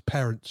about how his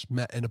parents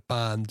met in a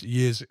band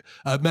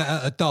met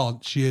at a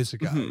dance years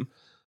ago. Mhm.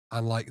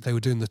 And like they were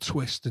doing the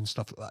twist and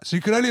stuff like that. So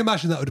you can only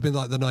imagine that would have been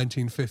like the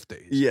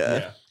 1950s.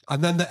 Yeah.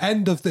 And then the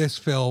end of this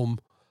film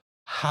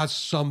has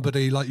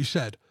somebody, like you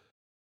said,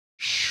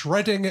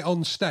 shredding it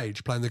on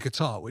stage playing the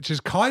guitar, which is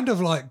kind of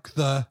like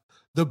the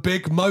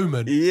big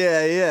moment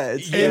Yeah, yeah.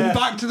 It's, in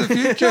Back to the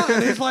Future.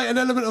 And it's like an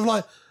element of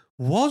like,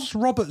 was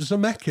Robert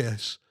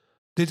Zemeckis,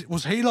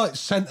 was he like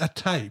sent a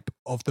tape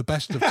of the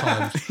best of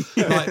times?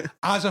 Like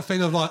as a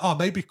thing of like, oh,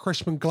 maybe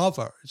Crispin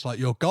Glover, it's like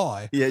your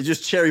guy. Yeah,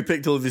 just cherry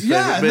picked all of his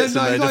Yeah, favorite and bits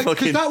then and made a like, 'cause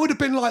fucking. that would have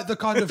been like the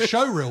kind of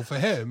show reel for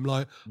him.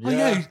 Like, oh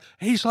yeah,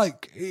 he's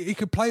like he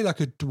could play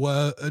like a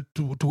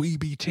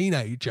dweeby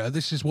teenager.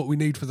 This is what we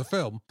need for the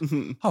film.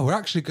 Mhm. Oh, we're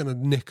actually going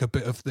to nick a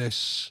bit of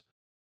this.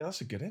 That's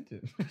a good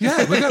ending.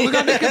 Yeah, we're going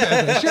to nick a bit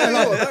of this.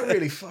 Yeah, Oh, like, that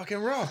really fucking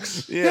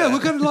rocks. yeah,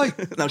 we're going to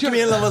like. Now give me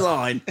another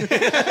line.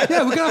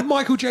 Yeah, we're gonna have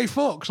Michael J.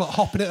 Fox like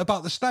hopping it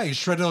about the stage,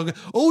 shredding on.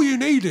 All you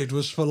needed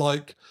was for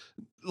like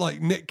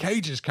Nick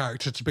Cage's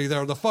character to be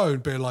there on the phone,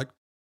 being like,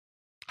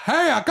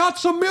 "Hey, I got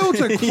some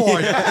music for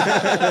you."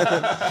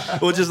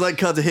 Or just like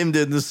cut to him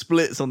doing the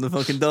splits on the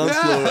fucking dance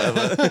floor or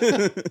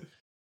whatever.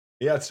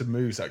 He had some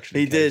moves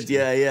actually. He Cage did,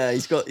 yeah.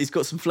 He's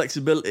got some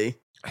flexibility.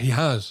 He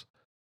has,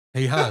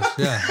 yeah.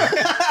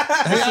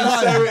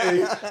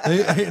 Sincerity.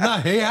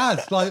 He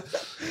has like,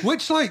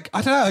 which like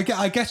I don't know.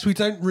 I guess we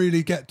don't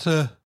really get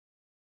to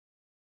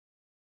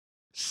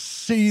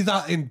see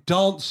that in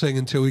dancing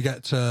until we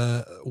get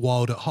to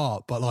Wild at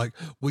Heart, but like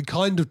we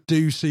kind of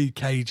do see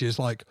Cage's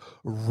like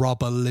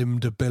rubber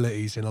limbed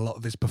abilities in a lot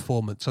of his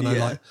performance. I know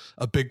Yeah. like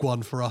a big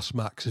one for us,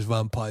 Max, is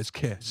Vampire's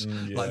Kiss.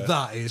 Yeah. Like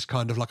that is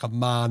kind of like a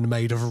man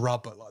made of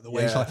rubber, like the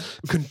way he's Yeah. like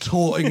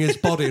contorting his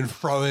body and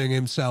throwing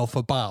himself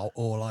about,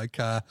 or like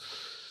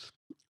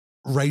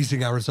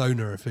Raising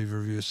Arizona, if either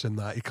of you have seen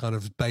that, he kind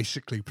of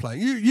basically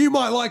playing. You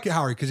might like it,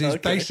 Harry, because he's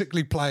Okay.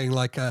 basically playing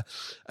like a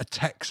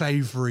Tex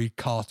Avery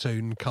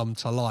cartoon come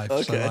to life. So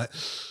Okay. like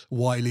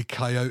Wile E.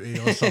 Coyote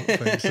or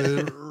something.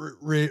 So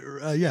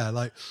yeah,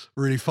 like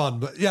really fun.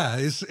 But yeah,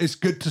 it's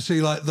good to see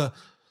like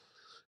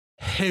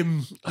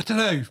him. I don't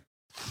know,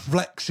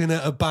 flexing it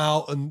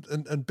about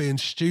and being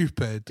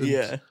stupid. And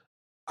Yeah.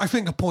 I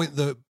think a point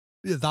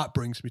that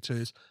brings me to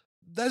is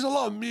there's a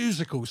lot of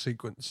musical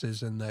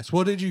sequences in this.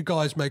 What did you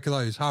guys make of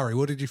those? Harry,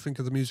 what did you think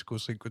of the musical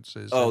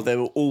sequences? Oh, they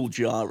were all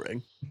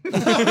jarring.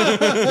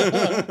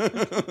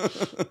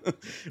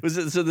 Was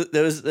it so?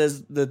 There's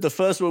the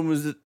first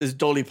one is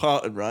Dolly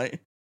Parton, right?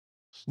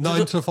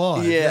 9 to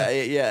 5.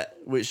 Yeah.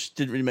 Which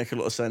didn't really make a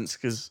lot of sense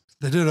because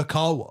They're doing a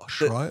car wash,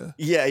 right? but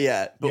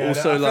Yeah, also I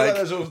feel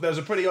like there's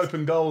a pretty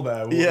open goal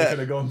there. What Yeah. they could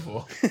have gone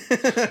for.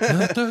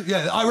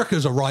 Yeah, I reckon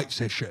it's a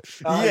rights issue.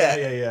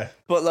 Yeah.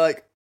 but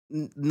like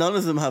none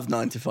of them have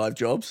 9 to 5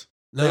 jobs.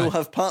 They No. all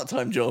have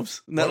part-time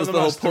jobs, and that One was of the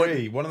them whole has point.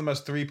 three. One of them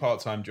has 3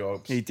 part-time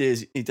jobs. He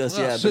does, Well,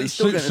 yeah, but he's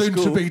still going to soon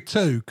school. to be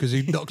 2 because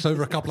he knocks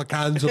over a couple of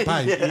cans of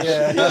paint.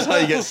 Yeah. That's how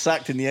you get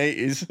sacked in the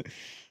 80s.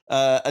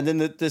 And then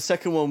the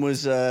second one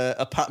was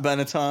a Pat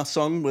Benatar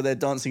song where they're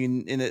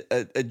dancing in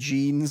a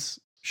jeans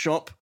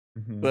shop.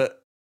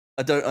 but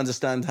I don't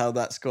understand how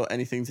that's got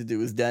anything to do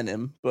with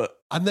denim. But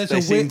and there's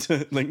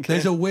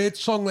a weird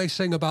song they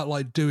sing about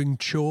like doing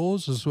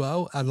chores as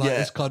well, and like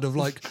it's kind of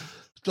like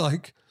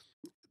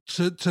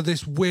to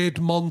this weird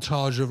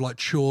montage of like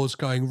chores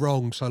going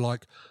wrong. So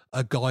like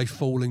a guy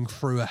falling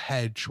through a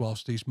hedge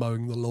whilst he's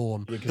mowing the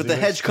lawn. Yeah, but the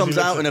hedge comes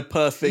out in a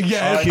perfect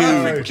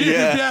cube.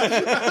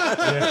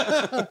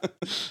 Yeah.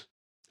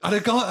 And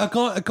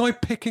a guy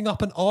picking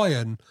up an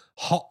iron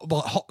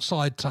hot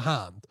side to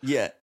hand.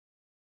 Yeah.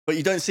 But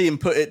you don't see him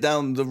put it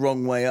down the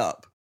wrong way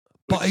up.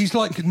 But he's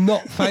like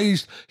not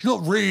phased. He's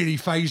not really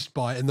phased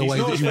by it in the way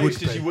that you would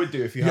be. As you would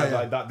do if you had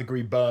like that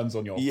degree burns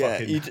on your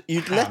fucking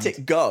you'd let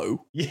it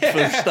go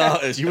for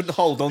starters. You wouldn't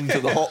hold on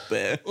to the hot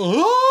bit.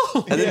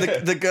 And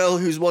then the girl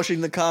who's washing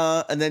the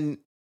car, and then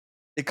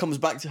it comes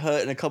back to her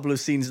in a couple of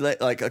scenes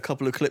later, like a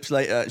couple of clips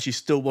later, and she's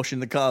still washing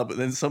the car, but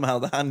then somehow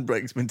the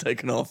handbrake's been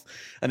taken off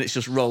and it's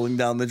just rolling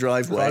down the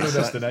driveway. Final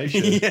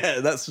destination.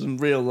 Yeah, that's some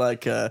real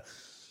like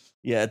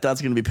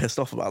Dad's gonna be pissed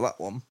off about that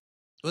one.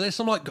 Well, there's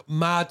some like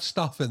mad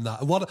stuff in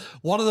that.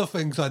 One of the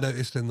things I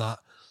noticed in that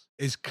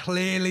is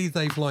clearly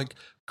they've like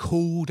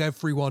called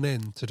everyone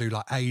in to do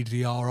like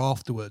ADR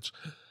afterwards.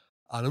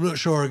 And I'm not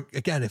sure,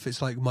 again, if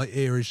it's like my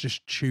ear is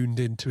just tuned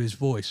into his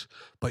voice,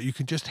 but you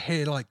can just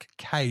hear like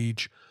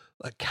Cage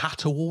like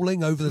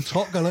caterwauling over the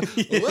top, going like,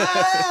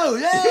 whoa,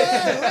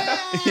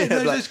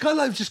 it's kind of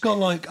like just gone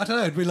like, I don't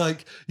know, it'd be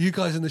like you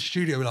guys in the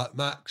studio were like,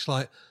 Max,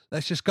 like,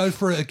 let's just go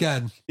for it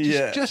again.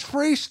 Just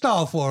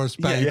freestyle for us,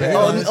 baby.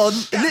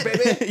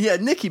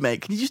 Nicky,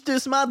 mate, can you just do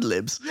some ad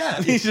libs? Yeah.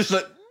 And he's just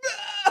like,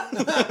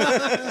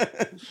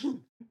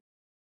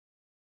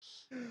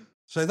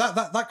 so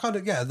that kind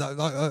of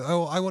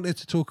I wanted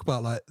to talk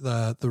about like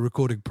the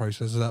recording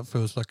process. That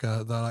feels like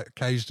they're like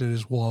Caged in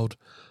his wild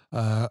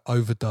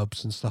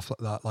overdubs and stuff like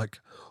that. Like,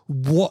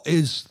 what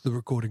is the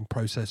recording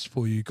process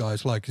for you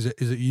guys? Like, is it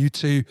you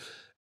two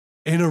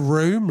in a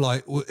room?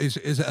 Like, is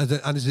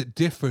it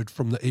differed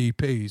from the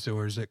EPs,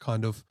 or is it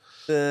kind of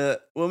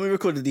when we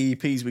recorded the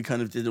EPs, we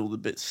kind of did all the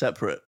bits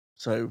separate.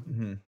 So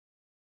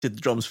did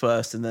the drums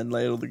first, and then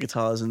laid all the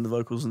guitars and the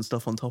vocals and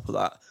stuff on top of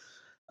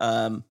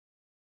that.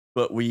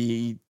 But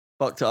we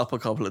fucked it up a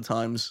couple of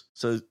times,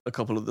 so a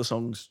couple of the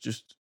songs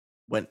just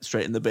went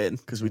straight in the bin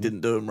because we didn't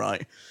do them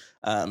right.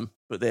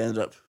 But they ended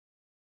up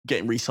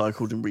getting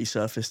recycled and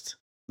resurfaced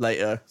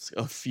later.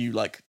 A few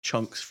like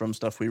chunks from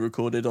stuff we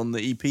recorded on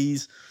the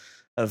EPs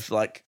have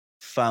like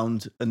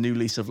found a new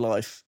lease of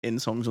life in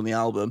songs on the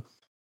album.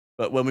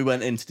 But when we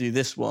went in to do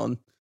this one,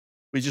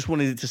 we just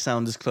wanted it to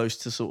sound as close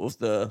to sort of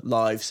the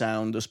live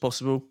sound as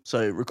possible.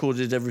 So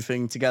recorded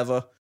everything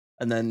together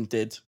and then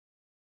did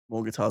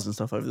more guitars and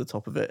stuff over the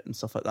top of it and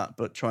stuff like that.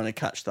 But trying to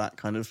catch that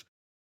kind of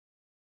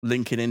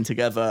linking in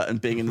together and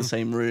being in the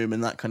same room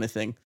and that kind of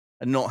thing.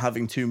 And not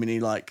having too many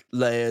like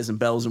layers and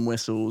bells and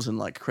whistles and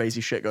like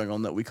crazy shit going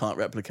on that we can't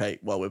replicate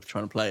while we're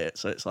trying to play it.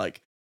 So it's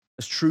like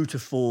as true to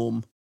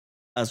form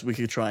as we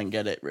could try and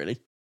get it, really.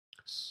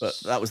 But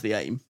that was the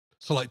aim.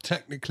 So like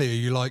technically, are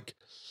you like,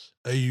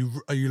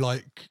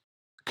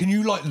 can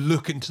you like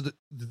look into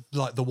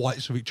the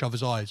whites of each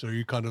other's eyes, or are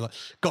you kind of like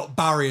got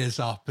barriers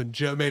up and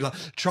do you know what I mean?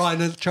 Like trying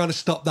to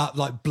stop that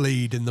like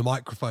bleed in the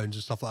microphones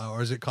and stuff like that,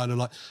 or is it kind of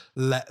like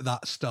let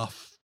that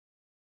stuff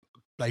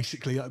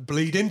basically like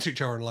bleed into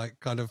each other and like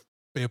kind of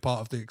be a part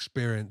of the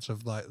experience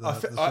of like the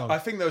song? I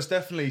think there was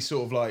definitely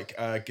sort of like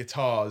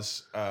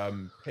guitars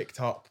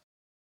picked up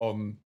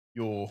on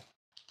your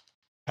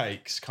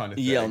takes kind of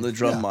thing. Yeah, on the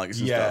drum mics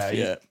and stuff.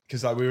 Yeah,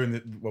 because like we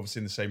were obviously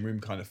in the same room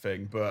kind of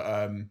thing. But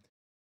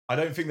I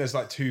don't think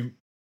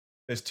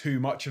there's too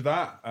much of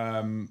that.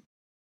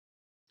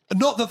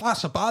 Not that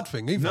that's a bad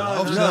thing either.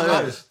 No,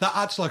 that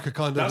adds like a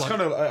kind of. That's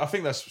kind of. I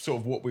think that's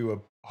sort of what we were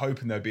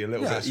hoping there'd be a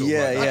little bit. That's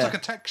like a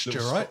texture,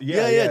 right?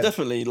 Yeah,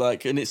 definitely.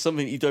 Like, and it's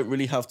something you don't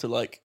really have to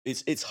like.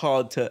 It's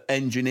hard to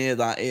engineer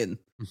that in.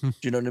 Do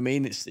you know what I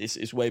mean?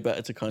 It's way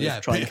better to kind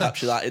of try and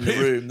capture that in the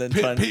room than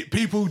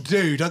people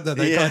do, don't they?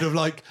 They kind of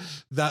like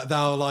that.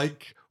 They'll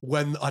like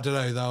when I don't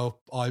know. They'll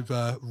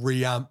either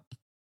reamp.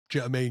 Do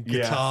you know what I mean?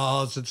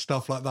 Guitars and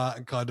stuff like that,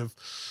 and kind of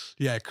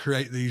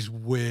create these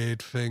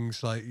weird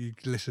things. Like you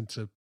listen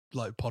to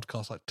like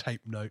podcasts like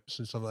Tape Notes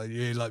and stuff like that.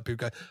 You hear like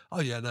people go,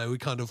 "Oh yeah, no, we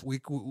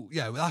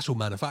that's all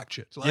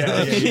manufactured." Like,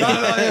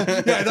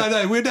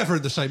 no, we're never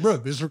in the same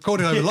room. It's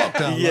recorded over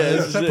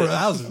lockdown. Separate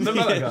houses.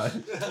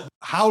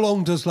 How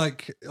long does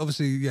like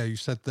obviously you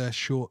said they're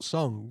short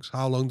songs.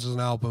 How long does an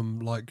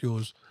album like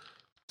yours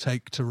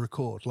take to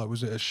record? Like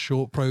was it a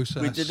short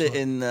process? We did it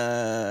in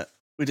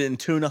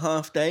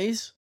 2.5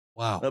 days.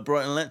 Wow. At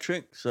Brighton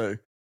Electric. So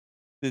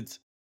did I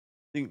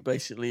think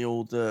basically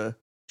all the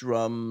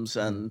drums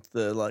and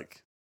the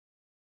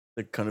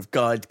kind of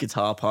guide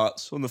guitar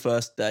parts on the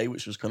first day,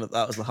 which was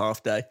that was the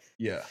half day.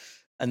 Yeah.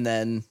 And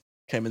then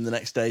came in the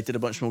next day, did a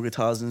bunch more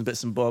guitars and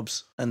bits and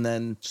bobs, and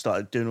then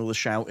started doing all the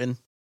shouting.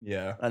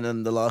 Yeah. And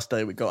then the last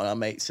day we got our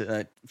mates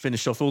and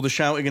finished off all the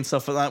shouting and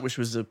stuff like that, which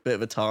was a bit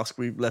of a task.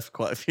 We left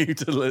quite a few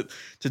to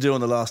do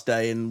on the last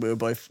day, and we were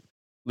both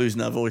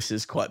losing our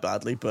voices quite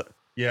badly, but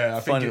I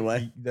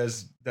think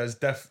there's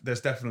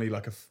definitely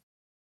like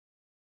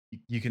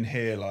you can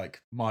hear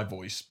like my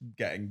voice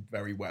getting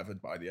very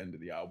weathered by the end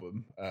of the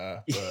album.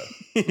 But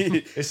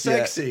it's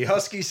sexy,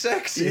 husky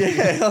sexy.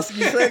 Yeah,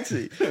 husky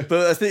sexy.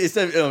 But I think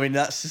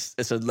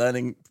it's a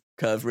learning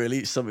curve, really.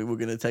 It's something we're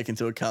going to take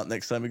into account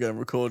next time we go and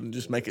record, and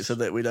just make it so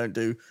that we don't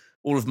do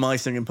all of my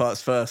singing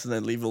parts first and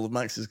then leave all of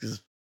Max's,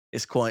 because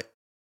it's quite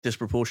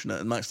disproportionate,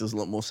 and Max does a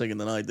lot more singing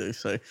than I do.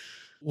 So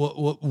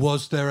what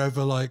was there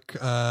ever like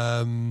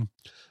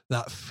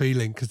that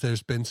feeling, because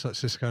there's been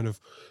such this kind of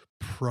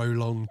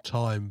prolonged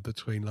time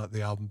between like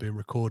the album being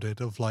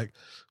recorded, of like,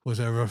 was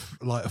there ever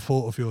like a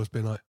thought of yours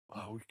being like,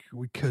 oh,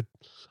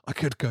 I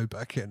could go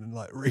back in and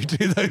like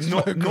redo those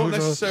not vocals,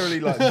 necessarily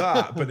like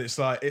that, but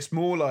it's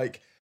more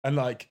like, and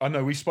like, I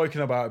know we've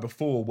spoken about it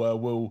before, where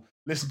we'll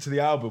listen to the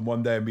album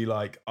one day and be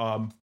like,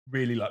 I'm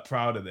really like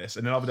proud of this,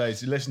 and then other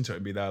days you listen to it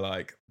and be there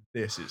like,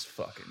 this is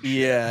fucking shit.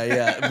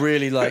 Yeah,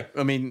 really. Like,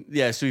 I mean,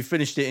 yeah, so we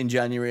finished it in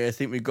January. I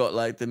think we got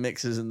like the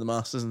mixes and the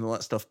masters and all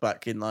that stuff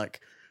back in like,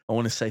 I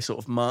want to say sort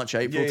of March,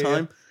 April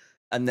time.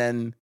 And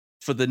then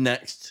for the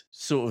next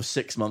sort of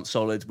 6 months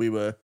solid, we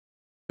were,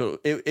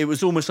 it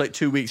was almost like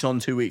 2 weeks on,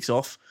 2 weeks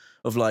off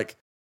of like,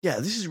 yeah,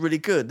 this is really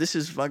good. This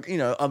is like,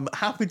 I'm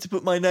happy to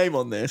put my name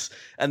on this.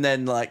 And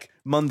then like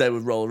Monday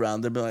would roll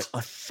around and be like, I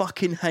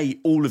fucking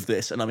hate all of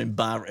this and I'm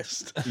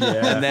embarrassed.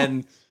 Yeah. And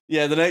then,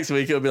 the next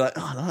week it'll be like,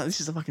 oh no,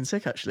 this is fucking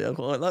sick actually. I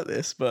quite like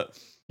this. But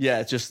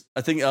yeah,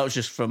 I think that was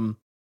just from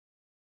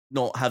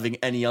not having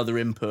any other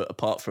input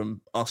apart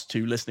from us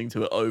two listening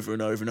to it over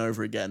and over and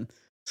over again.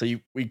 So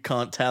we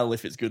can't tell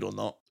if it's good or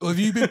not. Have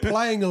you been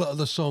playing a lot of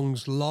the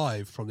songs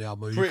live from the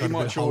album? Pretty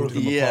much all of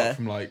them, apart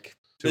from like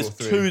There's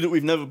 2 that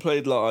we've never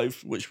played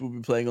live, which we'll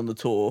be playing on the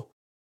tour.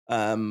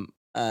 And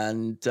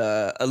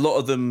a lot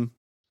of them...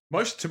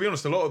 To be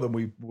honest, a lot of them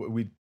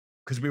we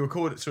because we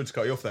recorded, sorry to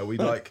cut you off there,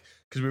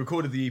 because we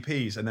recorded the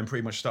EPs and then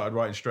pretty much started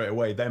writing straight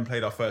away, then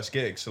played our first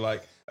gig. So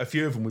like a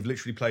few of them we've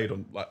literally played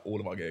on like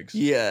all of our gigs.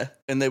 Yeah,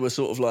 and they were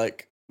sort of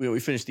like, we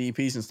finished the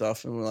EPs and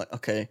stuff, and we're like,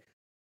 okay,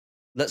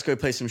 let's go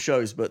play some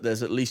shows, but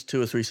there's at least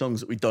 2 or 3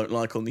 songs that we don't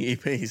like on the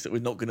EPs that we're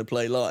not going to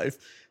play live.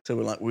 So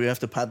we're like, we have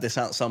to pad this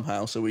out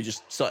somehow. So we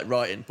just started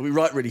writing, but we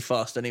write really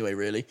fast anyway,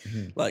 really.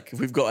 Mm-hmm. Like if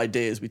we've got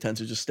ideas, we tend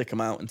to just stick them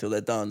out until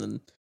they're done, and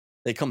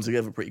they come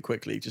together pretty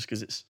quickly just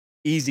because it's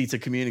easy to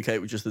communicate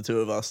with just the 2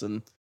 of us.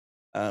 And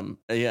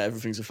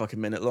everything's a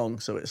fucking minute long.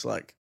 So it's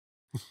like,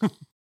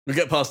 we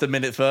get past a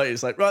minute 30,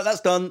 it's like, right,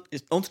 that's done.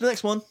 It's on to the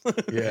next one.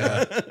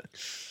 Yeah.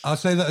 I'll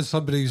say that as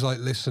somebody who's like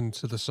listened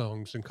to the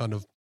songs and kind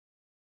of,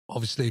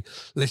 obviously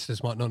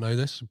listeners might not know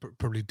this,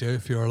 probably do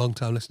if you're a long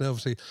time listener.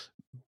 Obviously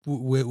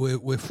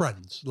we're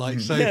friends, like,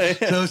 so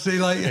obviously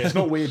like, it's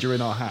not weird you're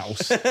in our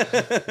house.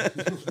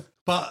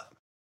 But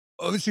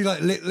obviously like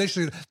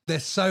literally they're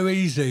so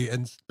easy,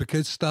 and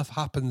because stuff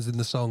happens in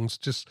the songs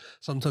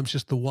sometimes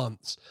just the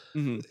once,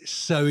 it's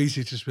so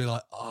easy to just be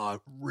like, oh, I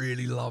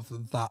really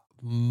love that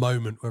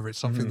moment, whether it's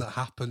something that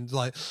happened,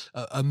 like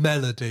a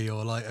melody,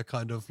 or like a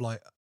kind of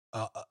like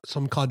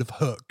some kind of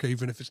hook,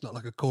 even if it's not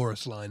like a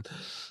chorus line,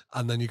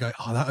 and then you go,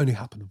 oh, that only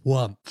happened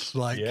once.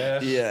 Like, I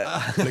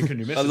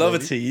love a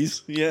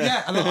tease.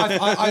 Yeah. And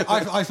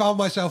I found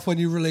myself when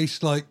you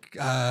released like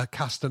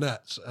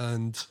Castanets,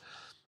 and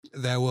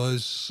there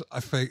was,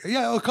 I think,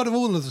 kind of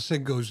all of the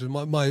singles, and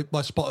my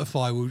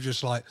Spotify will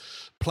just like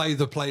play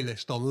the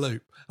playlist on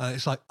loop, and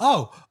it's like,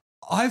 oh,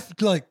 I've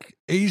like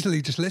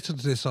easily just listened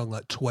to this song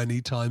like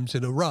 20 times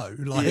in a row.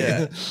 Like,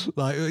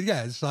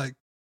 it's like,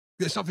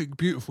 there's something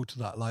beautiful to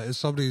that. Like, as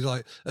somebody who's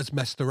like has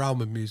messed around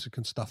with music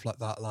and stuff like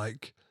that,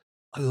 like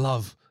I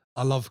love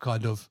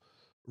kind of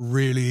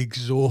really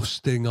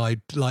exhausting, like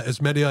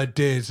as many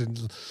ideas in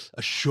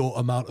a short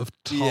amount of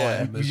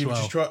time as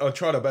well. I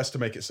tried our best to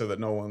make it so that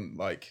no one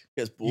like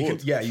gets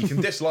bored. You can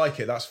dislike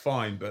it, that's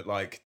fine, but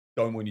like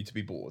don't want you to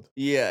be bored.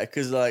 Yeah,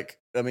 because like,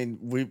 I mean,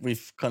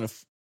 we've kind of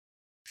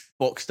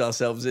boxed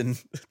ourselves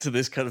into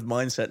this kind of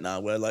mindset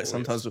now, where like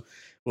sometimes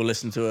we'll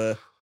listen to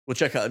we'll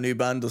check out a new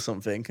band or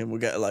something, and we'll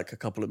get like a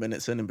couple of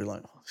minutes in and be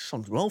like, oh, this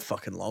song's well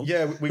fucking long.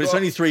 Yeah, it's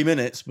only 3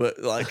 minutes, but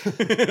like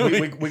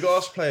we got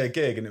asked to play a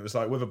gig, and it was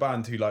like with a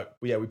band who like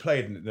we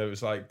played, and it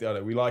was like,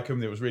 we like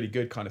them, it was really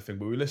good kind of thing.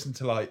 But we listened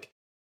to like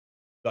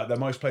their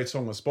most played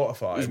song on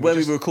Spotify. It was when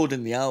we were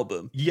recording the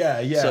album.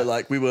 Yeah. So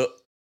like we were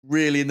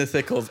really in the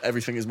thick of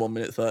everything is 1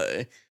 minute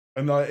 30.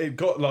 And like it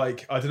got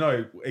like, I don't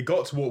know, it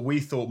got to what we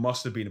thought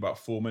must have been about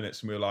 4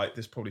 minutes, and we were like,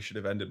 this probably should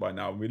have ended by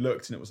now. And we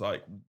looked, and it was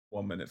like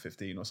 1 minute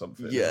 15 or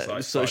something. Yeah,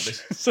 like,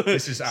 this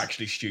is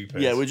actually stupid.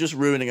 Yeah, we're just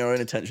ruining our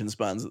own attention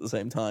spans at the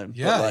same time.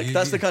 Yeah, but like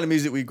that's the kind of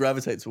music we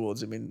gravitate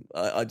towards. I mean,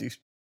 I do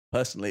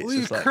personally. Well,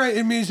 you're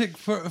creating music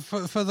for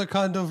the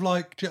kind of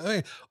like, do you know what I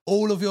mean?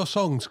 All of your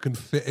songs can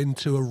fit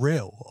into a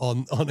reel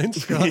on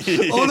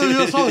Instagram. All of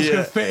your songs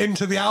can fit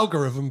into the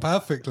algorithm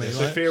perfectly.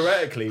 So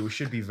theoretically, we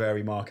should be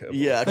very marketable.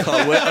 Yeah, I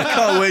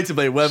can't wait to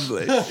play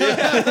Wembley.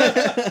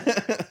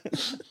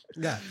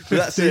 Yeah,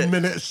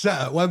 15-minute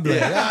set at Wembley.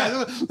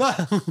 Yeah.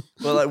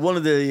 Well, like one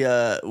of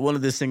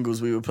the singles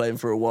we were playing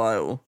for a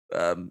while,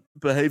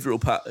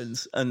 Behavioral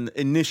Patterns, and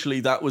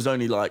initially that was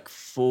only like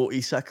 40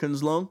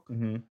 seconds long.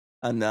 Mm-hmm.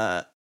 And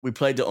we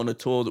played it on a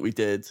tour that we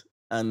did,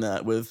 and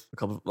with a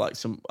couple of like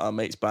some our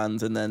mates'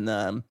 bands, and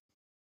then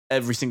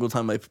every single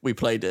time we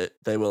played it,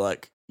 they were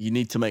like, "You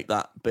need to make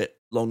that bit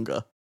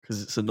longer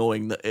because it's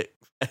annoying that it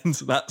ends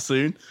that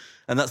soon."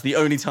 And that's the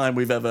only time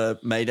we've ever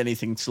made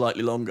anything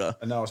slightly longer.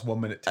 And now it's 1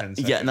 minute 10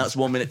 seconds. Yeah, and that's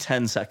 1 minute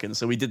 10 seconds.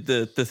 So we did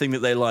the thing that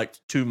they liked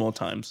 2 more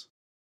times,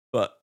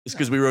 but it's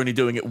because we were only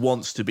doing it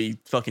once to be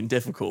fucking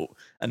difficult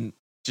and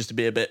just to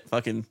be a bit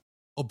fucking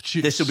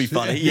obtuse. This will be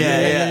funny.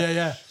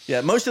 Yeah.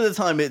 Most of the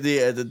time,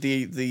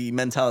 the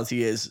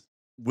mentality is,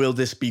 will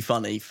this be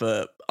funny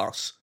for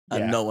us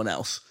and no one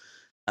else?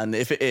 And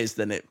if it is,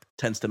 then it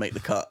tends to make the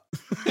cut.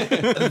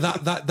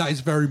 that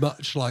is very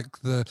much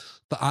like the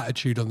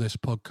attitude on this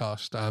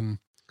podcast.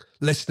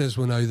 Listeners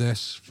will know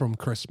this from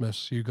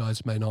Christmas. You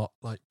guys may not.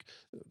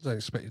 Don't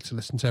expect you to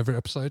listen to every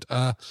episode.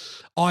 I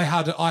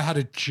had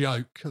a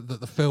joke that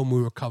the film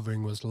we were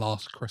covering was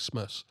Last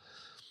Christmas,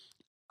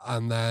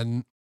 and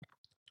then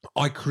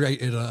I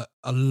created a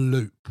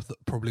loop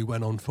that probably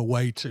went on for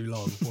way too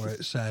long, where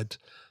it said,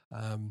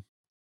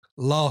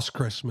 last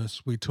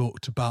Christmas we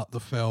talked about the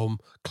film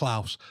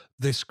Klaus.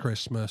 This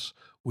Christmas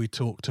we're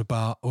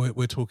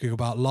talking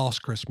about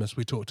Last Christmas.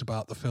 We talked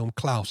about the film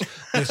Klaus.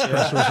 This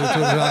Christmas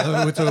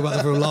we're talking about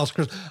the film Last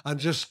Christmas, and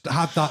just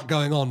had that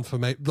going on for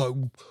me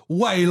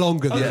way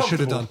longer than it should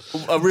have done.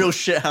 A real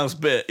shithouse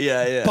bit,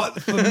 yeah.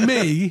 But for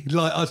me,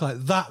 I was like,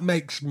 that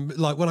makes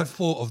when I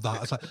thought of that,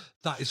 I was like,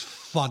 that is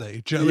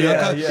funny. Do you know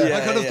what I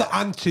mean?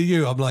 And to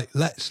you, I'm like,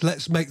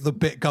 let's make the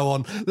bit go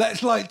on. Let's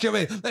do you know what I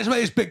mean? Let's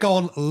make this bit go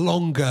on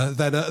longer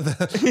than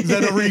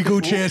a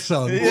Regal Cheer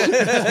song.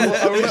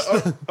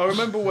 I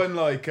remember when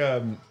I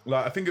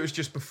think it was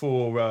just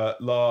before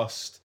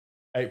last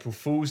April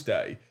Fool's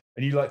Day,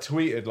 and you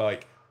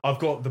tweeted I've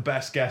got the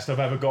best guest I've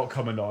ever got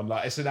coming on.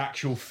 It's an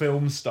actual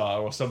film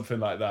star or something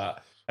like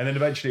that. And then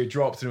eventually it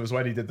dropped, and it was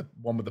when he did the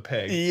one with the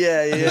pig.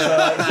 Yeah.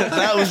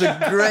 That was a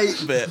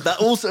great bit. That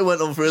also went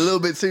on for a little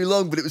bit too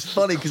long, but it was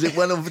funny because it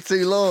went on for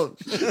too long.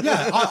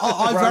 Yeah,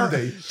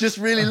 I just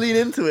really lean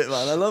into it,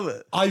 man. I love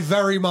it. I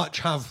very much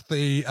have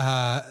the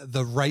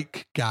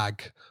rake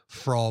gag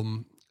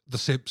from The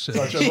Simpsons.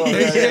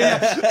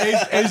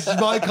 It's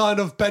my kind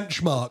of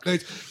benchmark.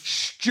 It's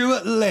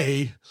Stuart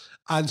Lee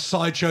and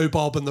Sideshow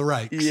Bob and the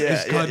Rakes.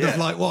 It's kind of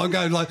like what I'm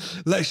going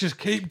let's just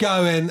keep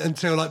going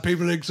until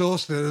people are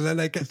exhausted, and then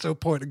they get to a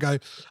point and go,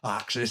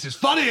 actually, this is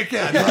funny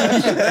again.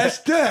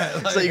 Let's do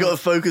it. So you got a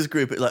focus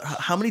group.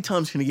 How many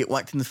times can you get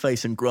whacked in the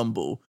face and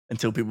grumble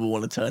until people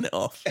want to turn it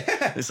off?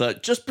 It's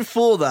just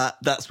before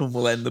that's when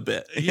we'll end the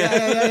bit.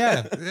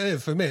 Yeah.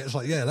 For me, it's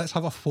let's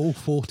have a full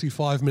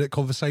 45-minute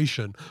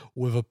conversation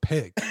with a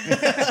pig.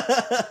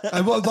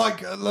 And what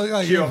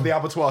cue up the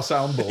abattoir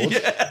soundboard.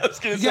 Yeah, I was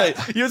going to say,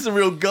 you had some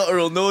real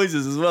guttural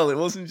noises as well. It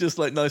wasn't just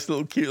nice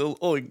little cute little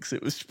oinks.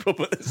 It was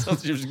proper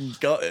something was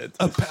gutted.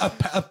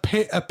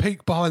 A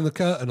peek behind the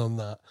curtain on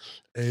that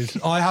is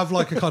I have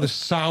a kind of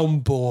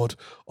soundboard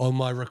on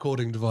my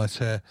recording device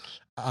here,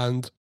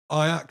 and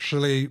I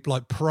actually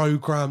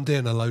programmed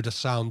in a load of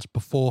sounds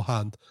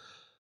beforehand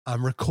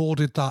and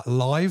recorded that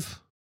live.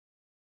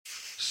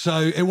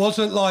 So it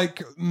wasn't I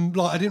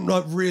didn't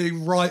really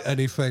write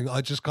anything.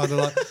 I just kind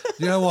of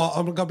you know what,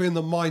 I'm gonna be in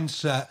the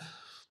mindset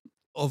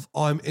of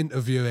I'm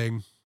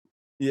interviewing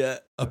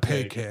a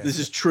pig here. This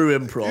is true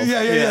improv.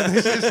 Yeah.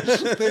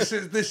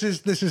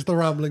 This is the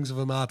ramblings of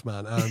a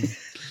madman.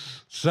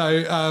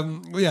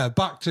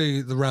 Back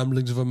to the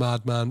ramblings of a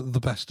madman, the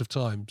best of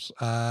times.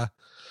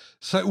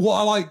 So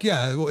what I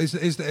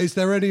is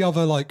there any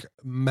other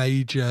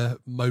major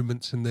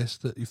moments in this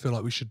that you feel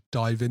like we should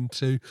dive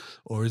into,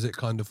 or is it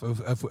kind of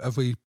have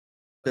we?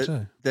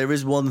 There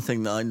is one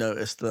thing that I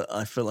noticed that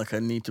I feel like I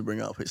need to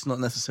bring up. It's not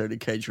necessarily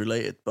Cage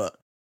related, but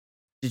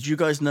did you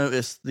guys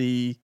notice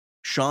the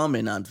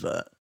Charmin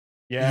advert?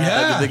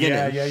 At the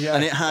beginning? Yeah.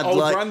 And it had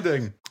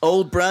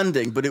old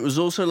branding, but it was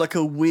also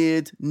a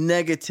weird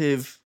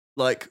negative,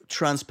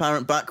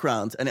 transparent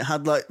background, and it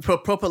had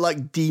proper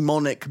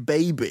demonic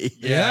baby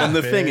on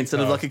the thing instead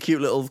of a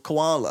cute little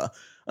koala.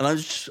 And I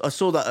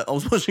saw that, I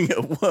was watching it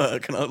at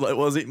work, and I was I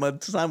was eating my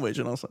sandwich,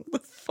 and I was like,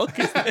 what the fuck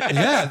is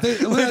this?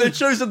 They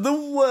chosen the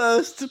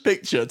worst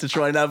picture to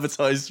try and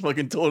advertise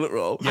fucking toilet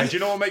roll. Yeah, do you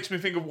know what makes me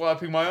think of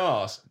wiping my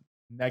arse?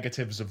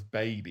 Negatives of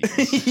babies.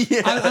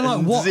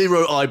 And what,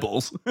 0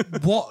 eyeballs.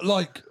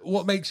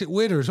 what makes it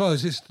weirder as well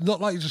is it's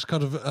not just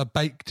kind of a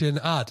baked in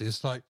ad. It's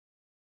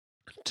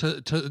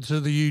to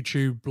the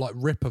YouTube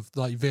rip of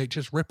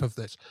VHS rip of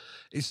this.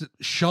 It's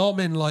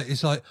Charmin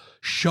it's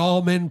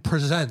Charmin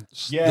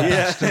presents the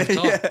best of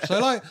time.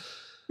 So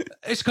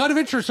it's kind of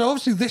interesting.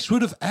 Obviously this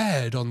would have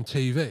aired on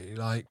TV,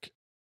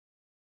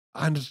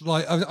 and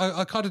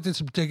I kind of did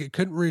some digging.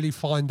 Couldn't really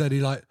find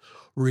any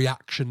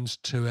reactions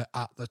to it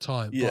at the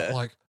time.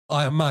 But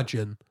I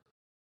imagine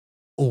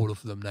all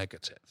of them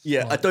negative.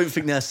 Yeah, I don't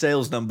think their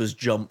sales numbers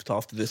jumped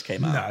after this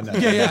came out. No.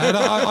 Yeah. And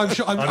I'm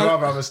sure. I'd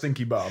rather have a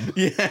stinky bum.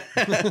 Yeah.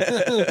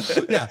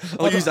 Yeah.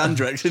 I'll use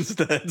Andrex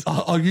instead.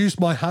 I'll use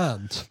my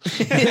hand.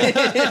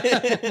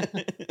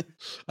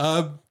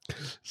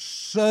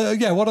 So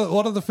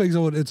one of the things I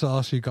wanted to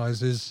ask you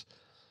guys is,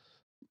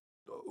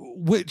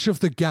 which of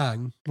the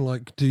gang,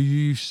 like, do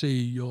you see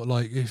your,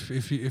 like,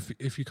 if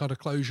you kind of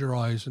close your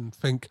eyes and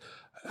think,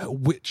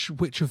 which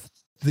of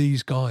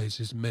these guys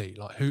is me?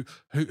 Like, who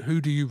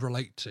do you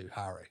relate to,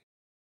 Harry?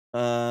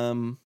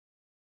 The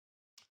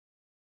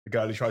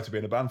girl who tried to be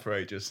in a band for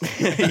ages.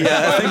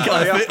 Yeah,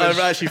 I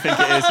actually think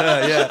it is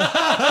her.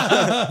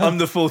 Yeah, I'm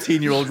the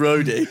 14-year-old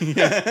roadie.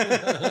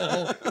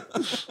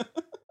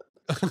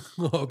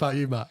 What about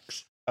you,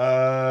 Max?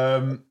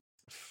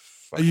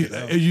 Are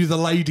you the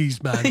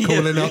ladies' man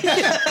calling up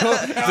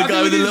the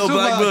guy with the little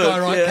black book, guy,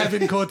 right? Yeah.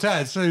 Kevin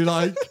Cortez, who,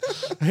 like,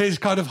 his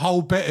kind of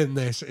whole bit in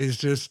this is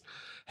just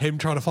him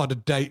trying to find a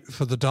date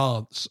for the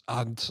dance,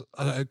 and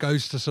it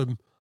goes to some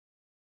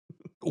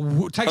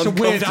takes some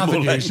weird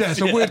avenues. Yeah,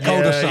 some weird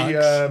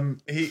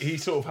cul-de-sacs. He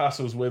sort of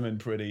hassles women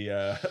pretty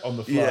on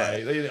the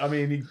fly. Yeah. I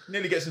mean, he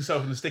nearly gets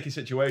himself in a sticky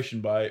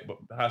situation by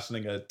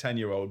hassling a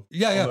 10-year-old.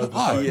 Yeah.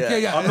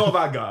 I'm not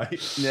that guy.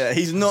 Yeah,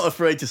 he's not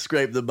afraid to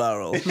scrape the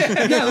barrel.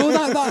 Yeah,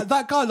 well,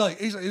 that guy, like,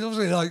 he's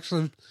obviously like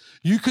some.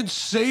 You can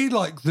see,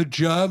 like, the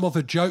germ of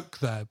a joke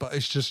there, but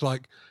it's just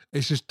like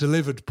it's just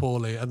delivered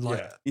poorly and,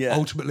 like,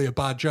 ultimately a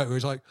bad joke.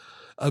 It's like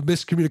a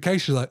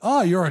miscommunication, like,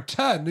 oh, you're a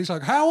 10. He's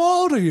like, how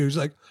old are you? He's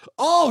like,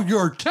 oh,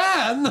 you're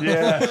 10.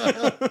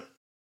 Yeah.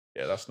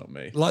 Yeah, that's not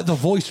me. Like, the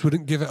voice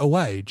wouldn't give it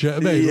away. Do you know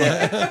what I mean?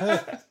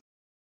 Yeah.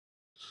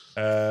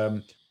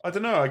 I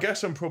don't know. I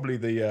guess I'm probably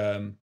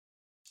the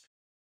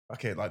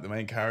like the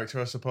main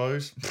character, I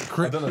suppose.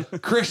 I don't know.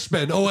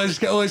 Crispin, always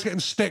getting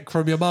stick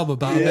from your mum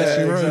about Yeah,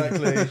 messy room.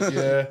 exactly.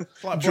 Yeah,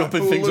 like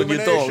Dropping Blackpool things on your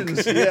dog.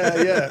 Illuminations.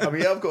 Yeah. I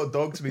mean, I've got a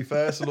dog, to be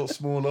fair. It's a lot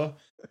smaller.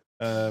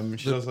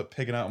 She does, like,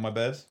 pigging out on my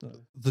bed.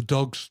 The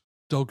dog's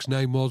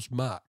name was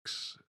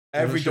Max.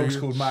 Every dog's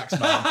called Max,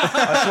 man.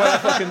 I swear,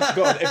 fucking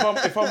God.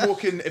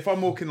 If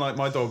I'm walking like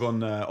my dog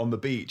on the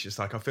beach, it's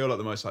like I feel like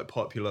the most, like,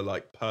 popular,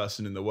 like,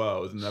 person in the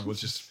world, and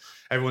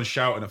everyone's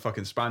shouting at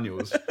fucking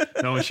spaniels.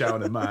 No one's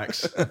shouting at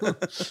Max.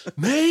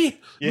 Me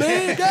again.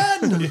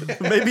 Yeah.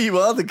 Maybe you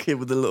are the kid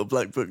with the little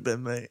black book,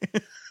 then, mate.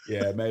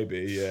 Yeah,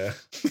 maybe. Yeah,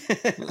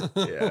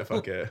 yeah.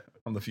 Fuck it.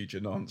 I'm the future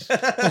nonce.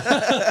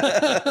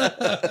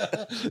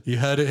 You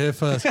heard it here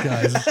first,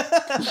 guys.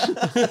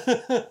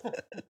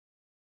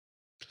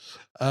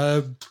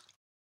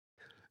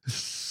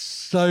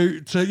 So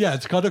to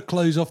kind of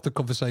close off the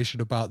conversation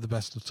about the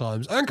best of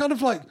times and kind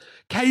of like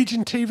Cage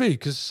in TV,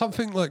 because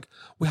something like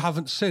we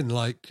haven't seen,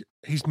 like,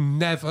 he's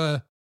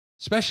never,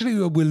 especially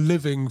when we're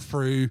living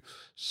through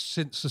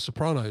since The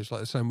Sopranos,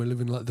 like saying we're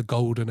living like the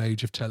golden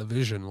age of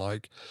television,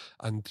 like,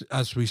 and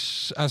as we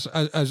see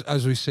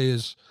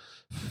as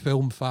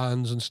film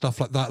fans and stuff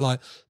like that, like,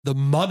 the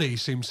money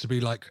seems to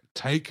be, like,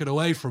 taken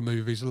away from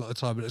movies a lot of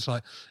the time, and it's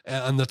like,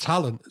 and the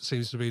talent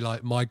seems to be,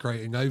 like,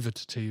 migrating over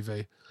to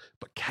TV.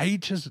 But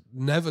Cage has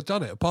never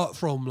done it, apart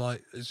from,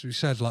 like, as we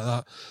said, like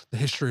that, the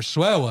history of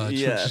swear words,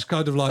 which is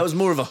kind of like, that was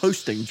more of a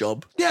hosting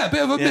job. Yeah, a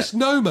bit of a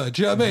misnomer.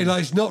 Do you know what I mean?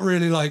 Like, it's not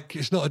really like,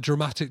 it's not a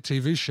dramatic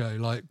TV show,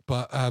 like,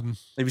 but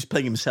he was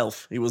playing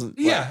himself. He wasn't.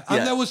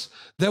 And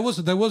there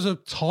was a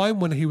time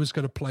when he was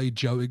going to play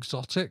Joe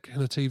Exotic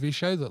in a TV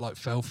show that, like,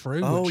 fell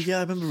through. Oh which yeah,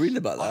 I remember reading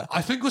about that.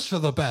 I think was for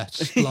the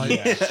best. Like,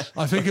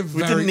 I think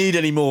we didn't need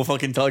any more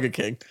fucking Tiger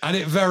King, and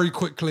it very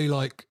quickly,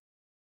 like,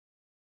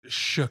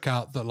 shook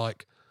out that,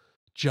 like,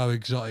 Joe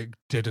Exotic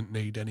didn't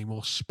need any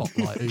more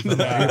spotlight. Even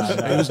though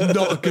he was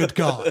not a good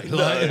guy.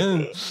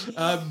 Like,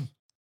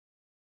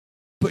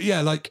 but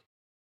yeah, like,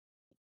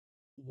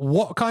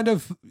 what kind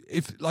of,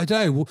 if I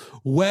don't know,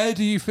 where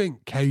do you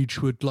think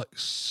Cage would, like,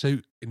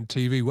 suit in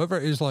TV? Whether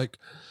it is like,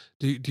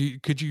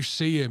 could you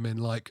see him in,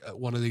 like,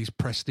 one of these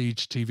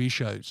prestige TV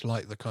shows,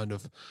 like the kind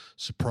of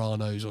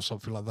Sopranos or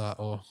something like that?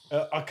 Or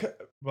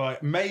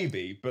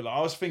maybe, but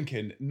I was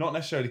thinking not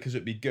necessarily because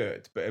it'd be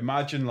good, but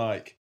imagine,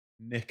 like,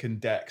 Nick and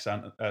Dex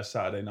and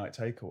Saturday Night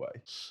Takeaway.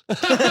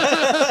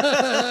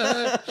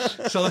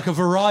 So, like, a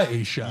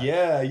variety show.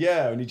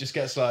 Yeah, and he just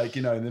gets, like,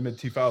 you know, in the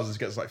mid-2000s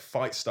gets, like,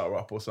 Fight Star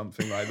up or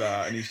something like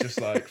that, and he's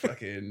just, like,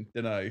 fucking,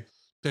 you know,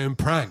 doing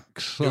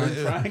pranks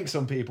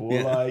on people,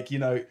 or, like, you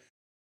know,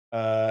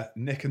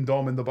 Nick and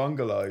Dom in the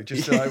bungalow,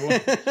 just like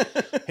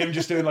him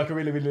just doing, like, a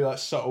really, really, like,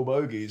 subtle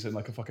bogeys in,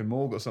 like, a fucking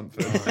morgue or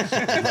something.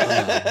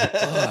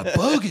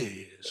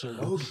 Bogeys.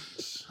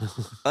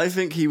 I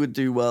think he would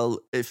do well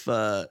if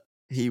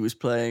he was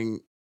playing,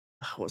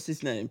 what's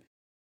his name?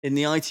 In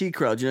the IT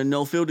Crowd, you know,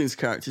 Noel Fielding's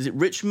character. Is it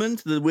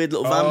Richmond, the weird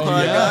little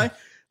vampire guy?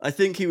 I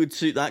think he would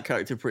suit that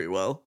character pretty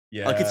well.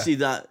 Yeah. I could see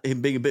that,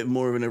 him being a bit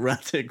more of an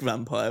erratic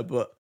vampire,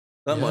 but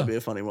that might be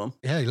a funny one.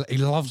 Yeah, he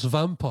loves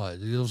vampires.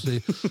 He's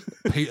obviously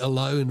Peter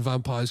Lowe in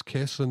Vampire's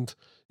Kiss, and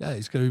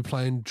he's going to be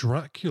playing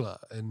Dracula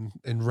in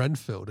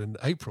Renfield in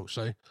April.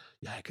 So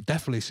yeah, I could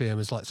definitely see him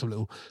as, like, some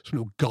little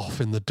goth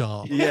in the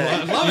dark.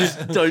 Yeah, you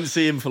just don't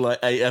see him for, like,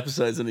 8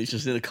 episodes, and he's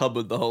just in a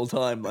cupboard the whole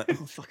time. Like,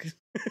 oh, fuck it.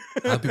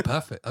 That'd be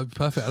perfect.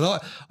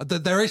 And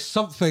there is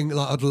something,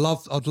 like, I'd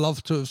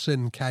love to have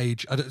seen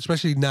Cage,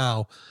 especially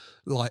now.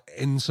 like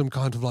in some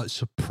kind of like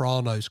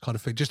Sopranos kind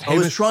of thing. Just I him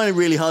was trying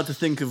really hard to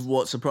think of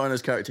what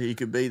Sopranos character he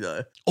could be,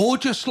 though. or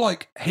just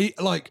like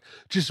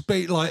just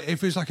be like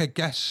if it's like a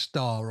guest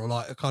star or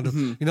like a kind of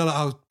you know like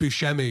how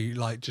Buscemi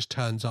like just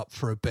turns up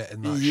for a bit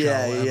in that show.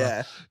 Or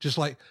whatever. Just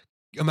like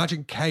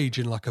imagine Cage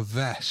in like a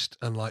vest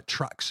and like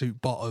tracksuit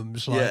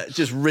bottoms, like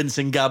just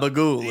rinsing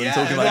gabagool and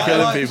talking about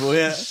killing people.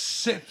 Yeah,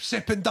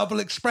 sipping double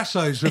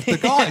espressos with the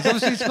guys.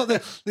 Obviously, he's got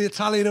the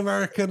Italian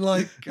American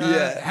like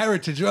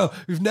heritage. Well,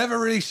 we've never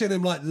really seen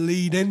him like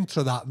lean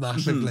into that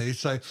massively.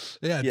 So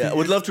I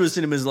would love to have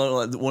seen him as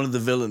like one of the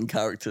villain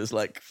characters,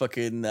 like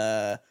fucking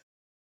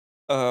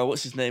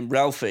what's his name,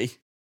 Ralphie.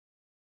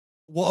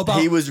 What about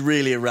he was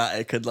really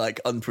erratic and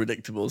like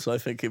unpredictable, so I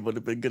think it would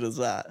have been good as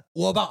that.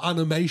 What about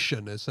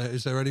animation? Is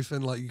there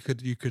anything like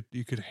you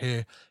could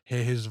hear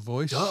his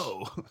voice?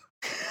 Oh.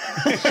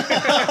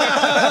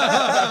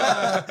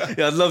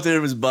 I'd love to hear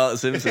him as Bart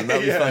Simpson.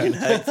 That'd be fucking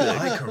hectic.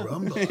 Ay,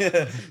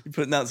 caramba. You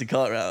put Nancy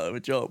Carter out of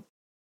a job.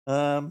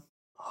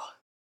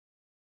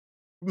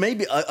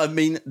 Maybe I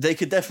mean they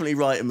could definitely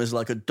write him as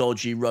like a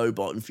dodgy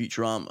robot in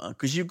Futurama,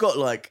 because you've got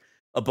like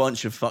a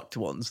bunch of fucked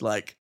ones,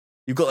 like.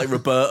 You've got like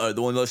Roberto,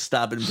 the one that's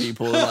stabbing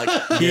people, and like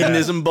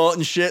hedonism bot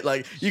and shit.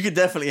 Like you could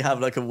definitely have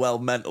like a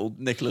well-mental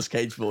Nicolas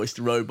Cage voiced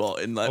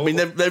robot. In like, I mean,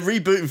 they're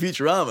rebooting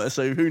Futurama,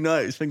 so who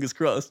knows? Fingers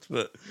crossed.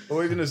 But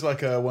or even as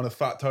like one of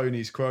Fat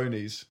Tony's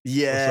cronies.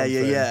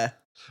 Yeah.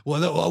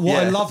 Well,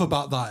 what I love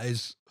about that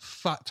is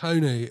Fat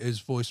Tony is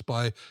voiced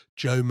by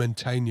Joe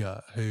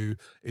Mantegna, who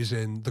is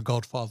in The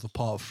Godfather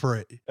Part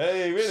 3.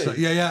 Hey, really? So,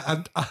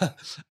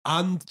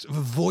 and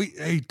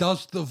he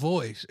does the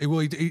voice.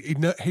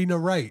 He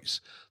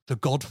narrates the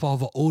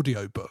Godfather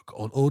audiobook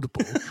on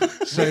Audible.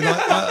 So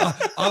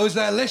like I was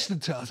there listening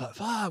to it. I was like,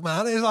 fuck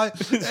man, it's like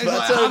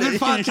having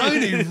Fat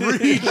Tony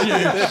read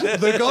you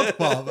The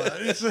Godfather.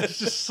 It's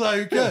just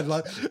so good.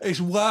 Like it's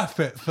worth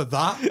it for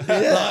that.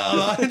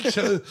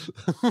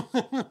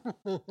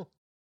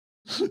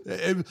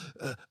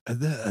 And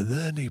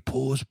then he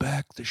pulls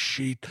back the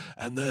sheet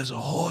and there's a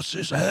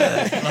horse's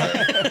head.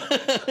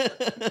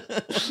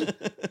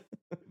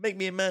 Make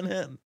me a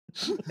Manhattan.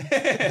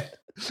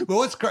 Well,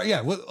 what's great?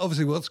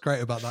 Obviously, what's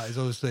great about that is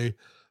obviously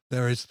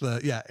there is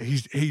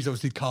he's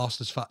obviously cast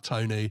as Fat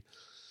Tony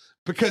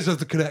because of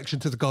the connection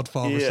to the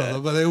Godfather,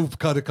 but it all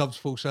kind of comes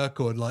full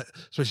circle, and like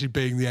especially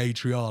being the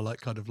age we are,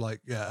 like kind of like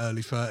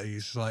early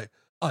 30s, like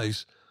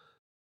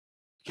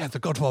the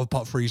Godfather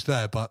Part 3's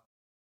there, but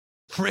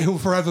he'll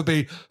forever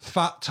be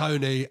Fat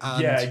Tony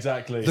and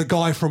exactly the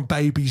guy from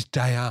Baby's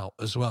Day Out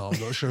as well. I'm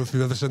not sure if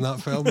you've ever seen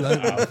that film.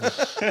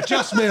 No?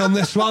 Just me on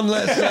this one.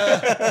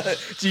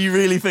 Let's. Do you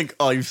really think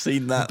I've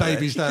seen that?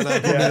 Baby's Day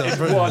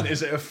Out.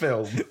 Is it a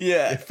film?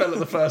 Yeah, it fell at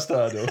the first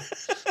hurdle.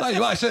 No, you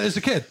might have said it as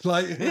a kid,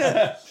 like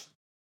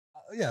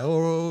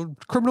or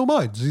Criminal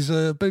Minds. He's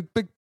a big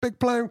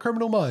player in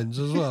Criminal Minds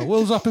as well.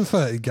 Will's up in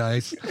 30,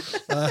 guys.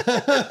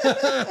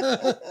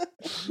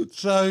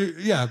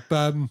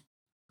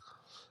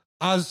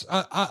 As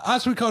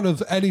we kind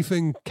of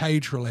anything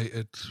Cage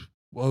related,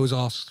 I was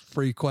asked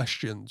 3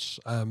 questions.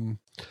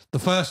 The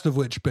first of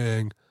which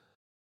being,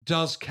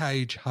 does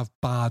Cage have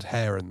bad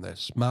hair in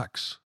this,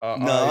 Max? No,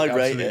 I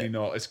rate absolutely it.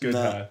 not. It's good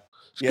hair.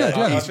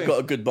 He's got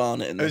a good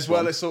barnet in this. As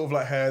well as sort of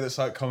like hair that's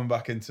like coming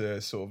back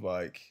into sort of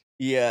like.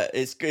 Yeah,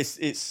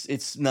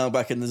 it's now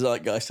back in the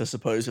zeitgeist, I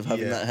suppose, of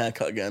having that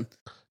haircut again.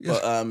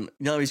 Yes.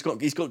 But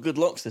he's got good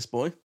locks, this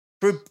boy.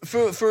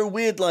 For a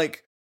weird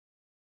like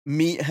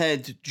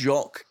meathead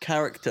jock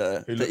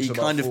character that he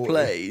kind of 40.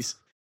 plays,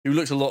 who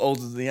looks a lot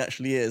older than he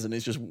actually is, and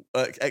is just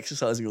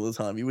exercising all the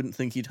time. You wouldn't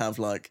think he'd have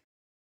like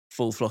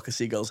full flock of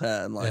seagulls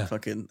hair and like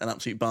fucking an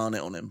absolute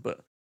barnet on him, but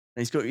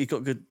he's got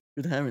good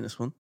hair in this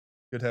one.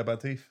 Good hair,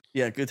 bad teeth.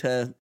 Yeah, good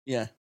hair.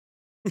 Yeah.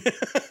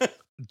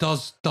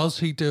 Does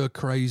he do a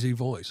crazy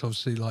voice?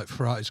 Obviously, like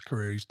throughout his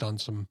career, he's done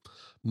some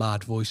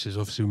mad voices.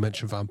 Obviously, we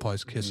mentioned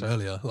Vampire's Kiss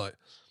earlier. Like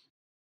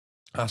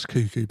that's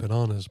cuckoo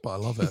bananas, but I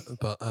love it.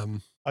 But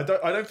I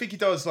don't think he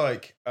does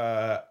like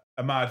a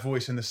mad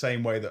voice in the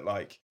same way that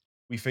like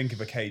we think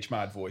of a Cage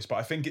mad voice, but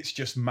I think it's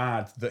just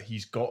mad that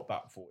he's got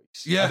that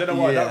voice. Yeah, I don't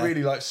know why that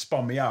really like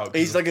spun me out.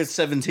 He's like a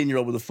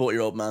 17-year-old with a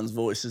 40-year-old man's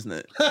voice,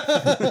 isn't it?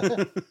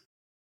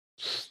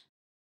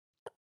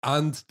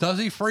 And does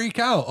he freak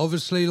out?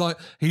 Obviously, like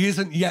he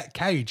isn't yet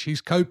Cage.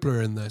 He's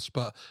Coppola in this,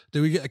 but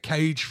do we get a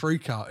Cage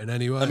freak out in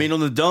any way? I mean, on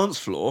the dance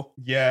floor,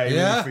 he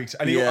really freaks.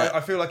 And I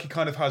feel like he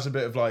kind of has a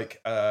bit of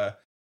like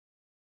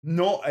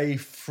not a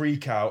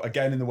freak out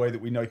again in the way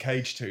that we know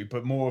Cage to,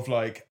 but more of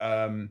like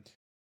a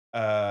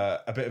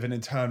bit of an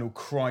internal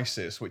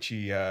crisis, which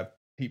he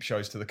peep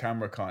shows to the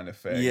camera kind of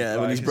thing. Yeah,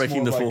 like, when he's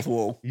breaking the fourth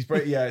wall.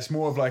 It's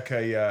more of like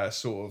a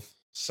sort of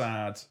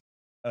sad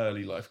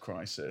early life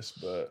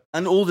crisis,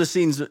 and all the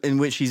scenes in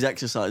which he's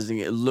exercising,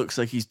 it looks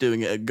like he's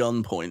doing it at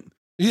gunpoint.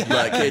 Yeah,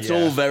 like it's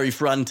all very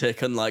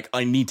frantic and like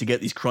I need to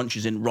get these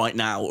crunches in right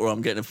now, or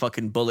I'm getting a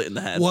fucking bullet in the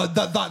head. Well,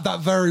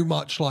 that very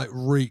much like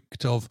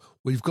reeked of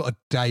we've got a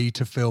day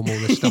to film all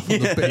this stuff on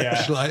the beach.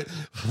 Yeah.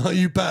 Like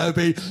you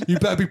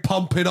better be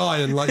pumping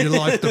iron, like your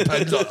life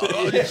depends on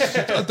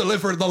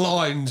delivering the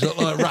lines at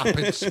like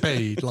rapid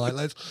speed. Like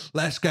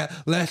let's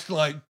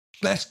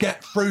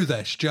get through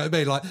this. Do you know what I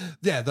mean? Like,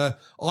 yeah,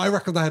 I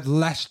reckon they had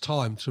less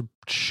time to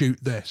shoot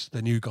this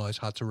than you guys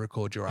had to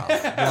record your album.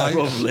 Like,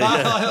 Probably,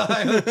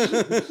 yeah.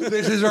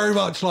 This is very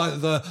much like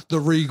the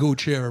Regal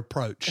Cheer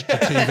approach to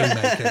TV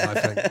making, I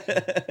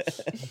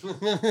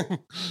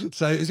think.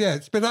 So, yeah,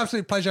 it's been an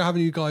absolute pleasure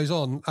having you guys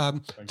on.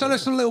 Tell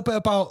us a little bit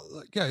about,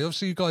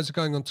 obviously you guys are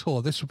going on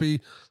tour. This will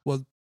be,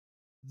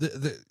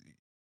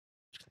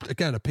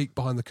 again, a peek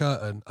behind the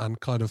curtain and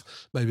kind of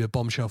maybe a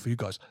bombshell for you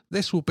guys.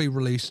 This will be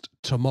released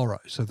tomorrow,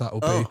 so that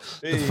will be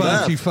the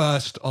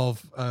 31st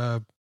of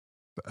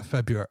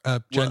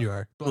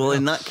January. Well,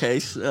 in that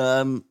case,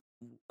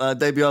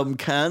 debut album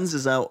Cans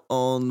is out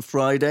on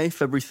Friday,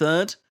 February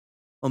 3rd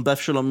on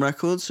Beth Shalom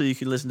Records, so you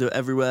can listen to it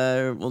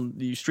everywhere on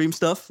you stream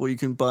stuff, or you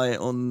can buy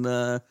it on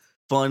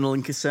vinyl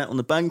and cassette on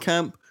the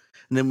Bandcamp.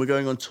 And then we're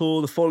going on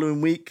tour the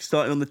following week,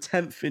 starting on the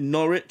 10th in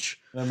Norwich.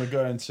 Then we're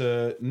going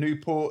to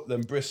Newport,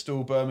 then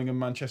Bristol, Birmingham,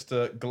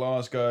 Manchester,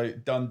 Glasgow,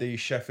 Dundee,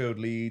 Sheffield,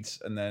 Leeds,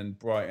 and then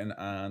Brighton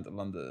and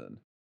London.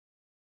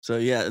 So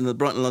yeah, and the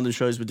Brighton and London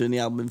shows, we're doing the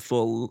album in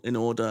full in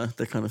order.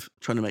 They're kind of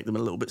trying to make them a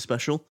little bit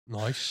special.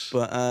 Nice.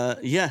 But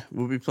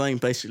we'll be playing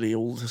basically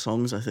all the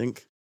songs, I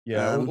think.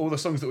 Yeah, all the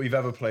songs that we've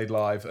ever played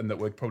live and that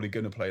we're probably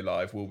going to play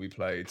live will be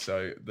played.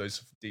 So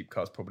those deep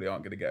cuts probably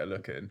aren't going to get a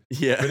look in.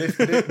 Yeah. But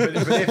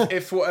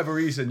if for whatever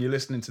reason you're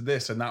listening to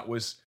this and that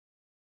was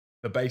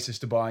the basis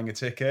to buying a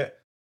ticket,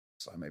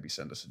 so maybe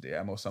send us a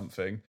DM or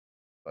something.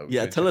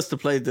 Yeah, tell us to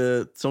play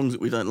the songs that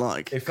we don't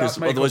like,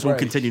 because otherwise we'll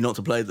continue not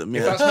to play them.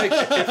 Yeah.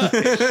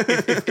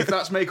 If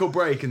that's make or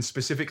break, and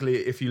specifically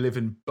if you live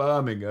in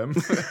Birmingham,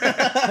 please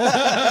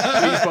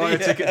buy a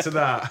ticket to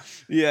that.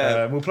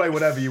 Yeah, we'll play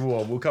whatever you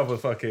want. We'll cover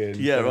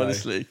fucking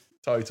honestly.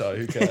 Toto,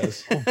 who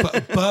cares?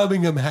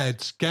 Birmingham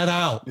heads, get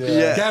out.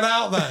 Yeah. Get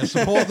out there,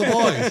 support the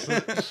boys.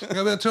 We're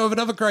going to tour with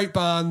another great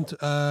band,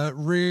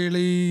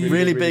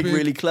 really big,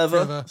 really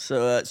clever.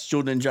 So it's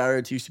Jordan and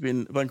Jared, who used to be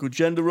in a band called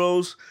Gender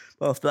Roles.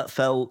 After that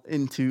fell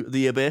into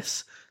the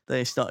abyss,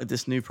 they started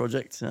this new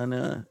project,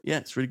 and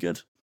it's really good.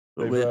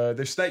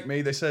 They've staked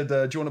me. They said,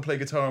 do you want to play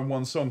guitar on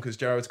one song? Because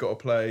Jared's got to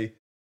play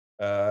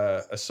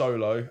a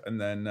solo,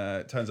 and then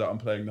it turns out I'm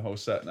playing the whole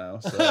set now.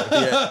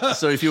 So.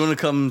 So if you want to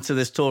come to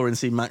this tour and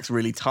see Max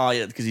really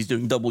tired because he's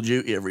doing double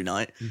duty every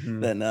night,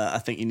 then I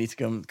think you need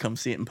to come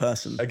see it in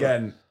person.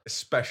 Again,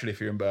 especially if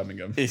you're in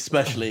Birmingham.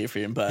 Especially if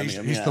you're in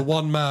Birmingham. He's the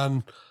one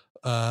man,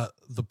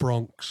 the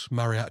Bronx,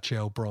 Mariachi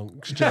El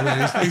Bronx. Do you know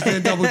what I mean? He's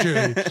doing double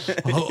duty.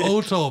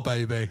 All tour,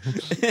 baby.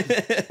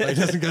 But he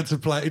doesn't get to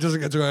play. He doesn't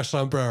get to wear a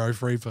sombrero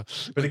for either.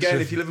 But again,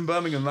 if you live in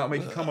Birmingham, that'll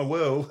make you come. I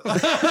will.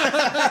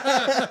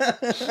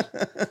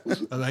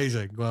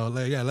 Amazing. Well,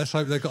 yeah. Let's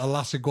hope they've got a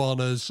Las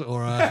Iguanas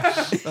or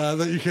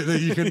that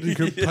you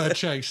can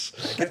purchase.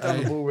 Get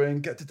down the ball ring.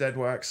 Get to Dead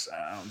Wax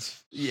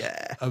Sounds.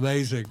 Yeah.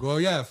 Amazing.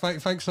 Well, yeah.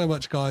 Thanks so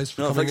much, guys,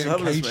 for coming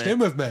and caged in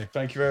with me.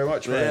 Thank you very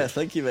much, mate. Yeah.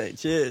 Thank you, mate.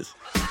 Cheers.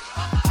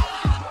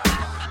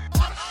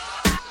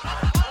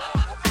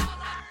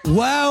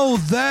 Well,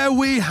 there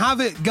we have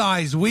it,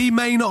 guys. We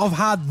may not have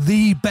had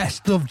the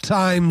best of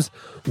times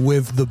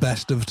with the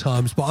best of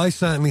times, but I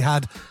certainly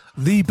had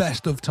the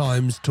best of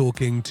times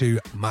talking to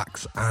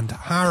Max and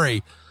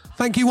Harry.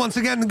 Thank you once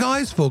again,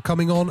 guys, for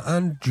coming on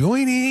and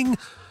joining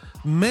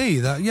me.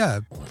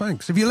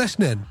 Thanks. If you're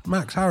listening,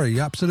 Max, Harry,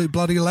 you absolute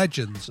bloody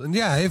legends. And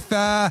yeah,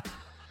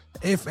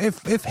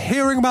 if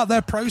hearing about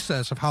their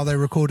process of how they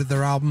recorded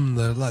their album,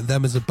 like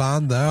them as a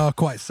band, they are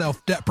quite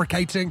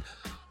self-deprecating.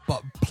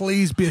 But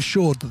please be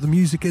assured that the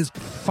music is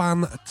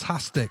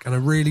fantastic, and I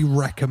really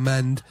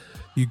recommend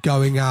you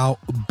going out,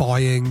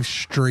 buying,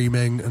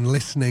 streaming, and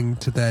listening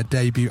to their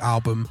debut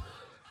album,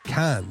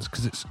 Cans,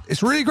 because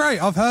it's really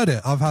great. I've heard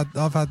it. I've had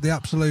the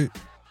absolute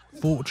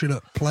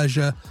fortunate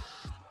pleasure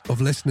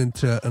of listening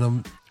to it,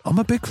 and I'm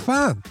a big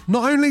fan.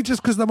 Not only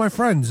just because they're my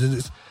friends,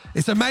 and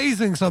it's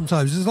amazing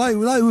sometimes. It's like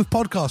with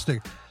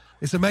podcasting.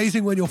 It's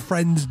amazing when your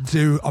friends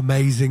do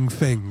amazing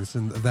things,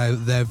 and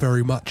they're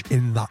very much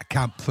in that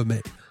camp for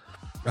me.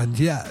 And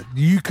yeah,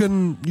 you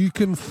can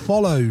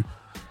follow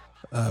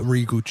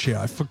Regal Cheer.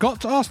 I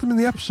forgot to ask them in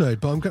the episode,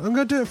 but I'm going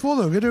to do it for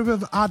them. I'm going to do a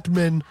bit of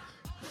admin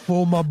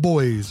for my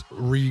boys,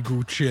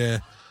 Regal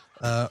Cheer,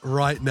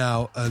 right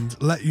now, and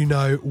let you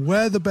know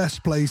where the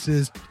best place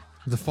is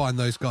to find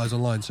those guys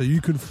online. So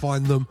you can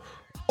find them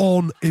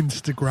on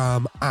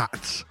Instagram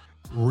at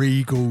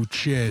Regal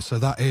Cheer. So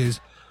that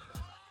is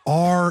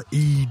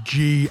REGALCHEER.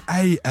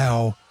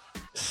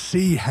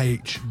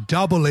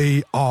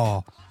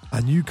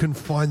 And you can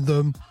find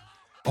them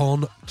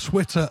on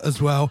Twitter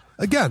as well,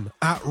 again,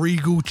 at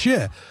Regal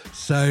Cheer.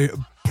 So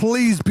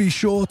please be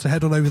sure to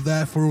head on over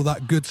there for all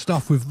that good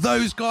stuff with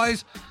those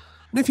guys.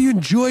 And if you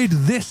enjoyed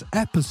this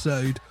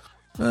episode,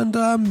 and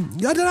I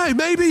don't know,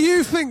 maybe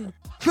you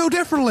feel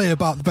differently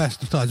about the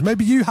best of times.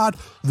 Maybe you had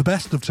the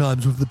best of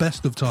times with the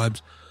best of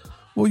times.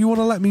 well, you want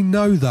to let me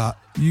know that,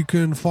 you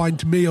can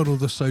find me on all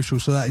the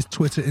socials. So that is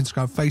Twitter,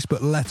 Instagram, Facebook,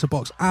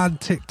 Letterboxd,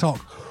 and TikTok,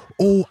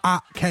 all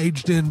at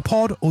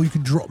CagedInPod. Or you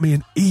can drop me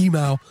an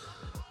email,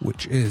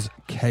 which is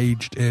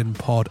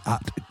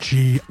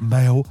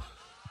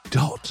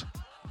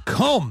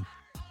cagedinpod@gmail.com.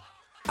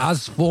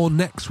 As for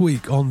next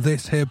week on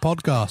this here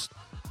podcast,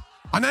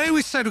 I know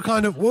we said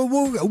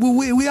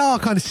we are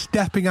kind of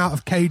stepping out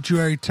of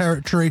Cageary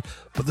territory,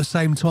 but at the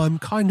same time,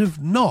 kind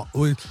of not.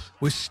 We're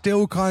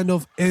still kind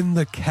of in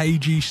the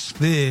cagey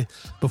sphere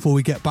before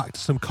we get back to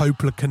some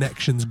Coppola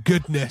Connections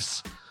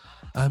goodness.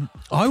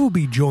 I will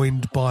be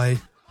joined by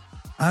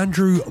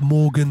Andrew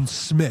Morgan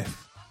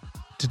Smith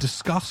to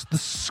discuss the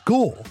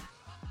score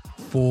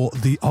for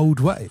The Old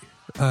Way.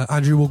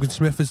 Andrew Morgan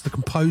Smith is the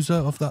composer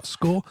of that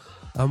score.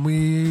 And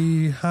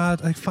we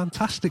had a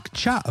fantastic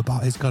chat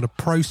about his kind of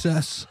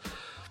process,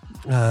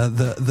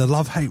 the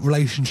love-hate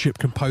relationship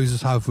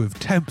composers have with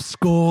temp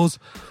scores.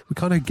 We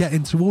kind of get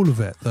into all of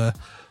it. The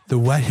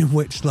way in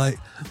which like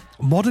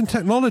modern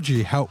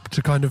technology helped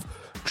to kind of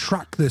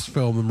track this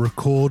film and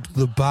record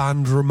the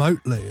band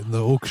remotely and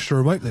the orchestra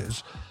remotely.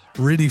 It's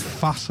really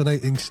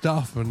fascinating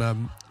stuff.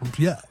 And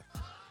yeah,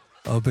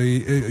 I'll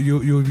be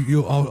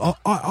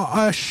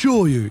I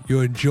assure you'll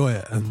enjoy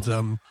it.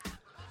 And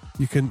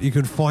you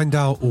can find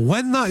out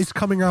when that is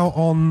coming out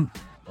on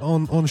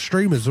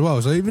stream as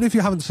well. So even if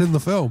you haven't seen the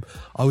film,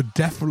 I would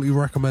definitely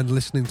recommend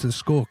listening to the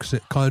score, because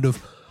it kind of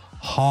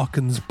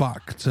harkens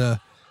back to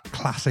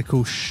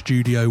classical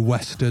studio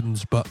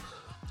westerns, but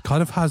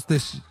kind of has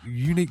this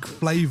unique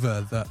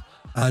flavour that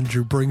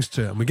Andrew brings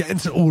to it. And we get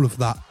into all of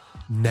that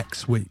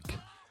next week.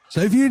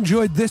 So if you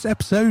enjoyed this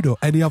episode or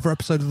any other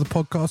episode of the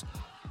podcast,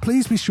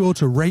 please be sure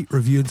to rate,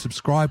 review and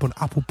subscribe on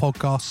Apple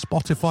Podcasts,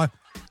 Spotify,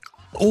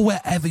 or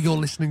wherever you're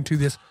listening to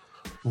this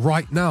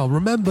right now.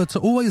 Remember to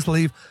always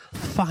leave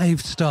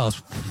 5 stars.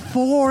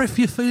 4 if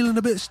you're feeling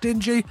a bit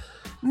stingy.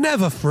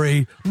 Never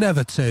 3,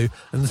 never 2,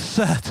 and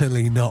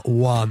certainly not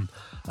 1.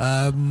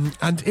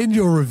 And in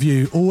your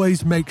review,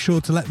 always make sure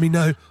to let me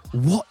know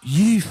what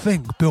you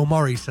think Bill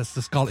Murray says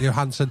to Scarlett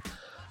Johansson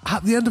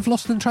at the end of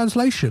Lost in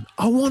Translation.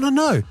 I want to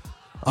know.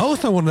 I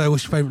also want to know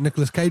what's your favourite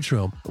Nicolas Cage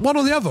film. One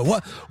or the other.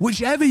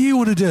 Whichever you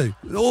want to do.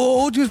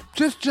 Or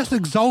just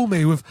exalt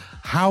me with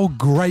how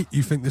great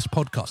you think this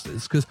podcast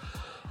is. Because,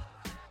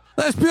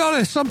 let's be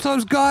honest,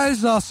 sometimes,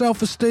 guys, our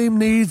self-esteem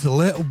needs a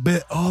little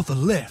bit of a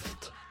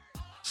lift.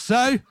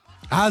 So,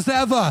 as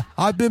ever,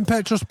 I've been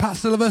Petros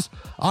Patsilivas.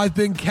 I've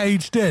been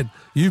Caged In.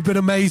 You've been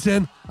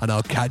amazing, and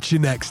I'll catch you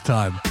next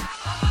time.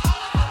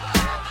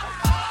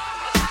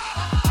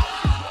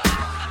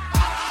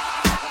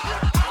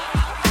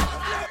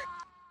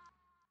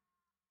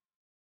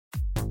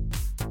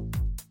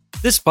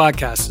 This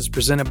podcast is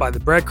presented by the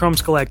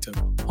Breadcrumbs Collective,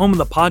 home of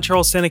the Pod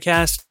Charles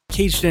Cinecast,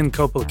 Caged In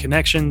Coppola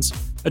Connections,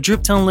 A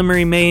Driptown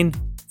Limerick, Maine,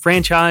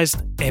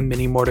 Franchised, and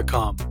many more to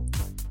come.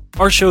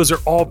 Our shows are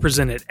all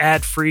presented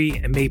ad-free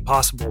and made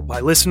possible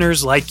by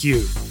listeners like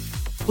you.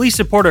 Please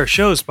support our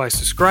shows by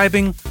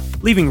subscribing,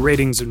 leaving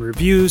ratings and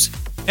reviews,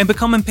 and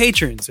becoming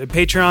patrons at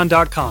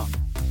patreon.com.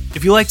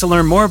 If you'd like to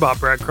learn more about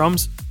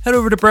Breadcrumbs, head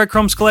over to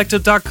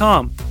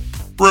breadcrumbscollective.com.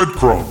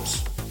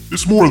 Breadcrumbs.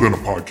 It's more than a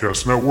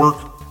podcast network.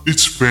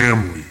 It's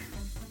family.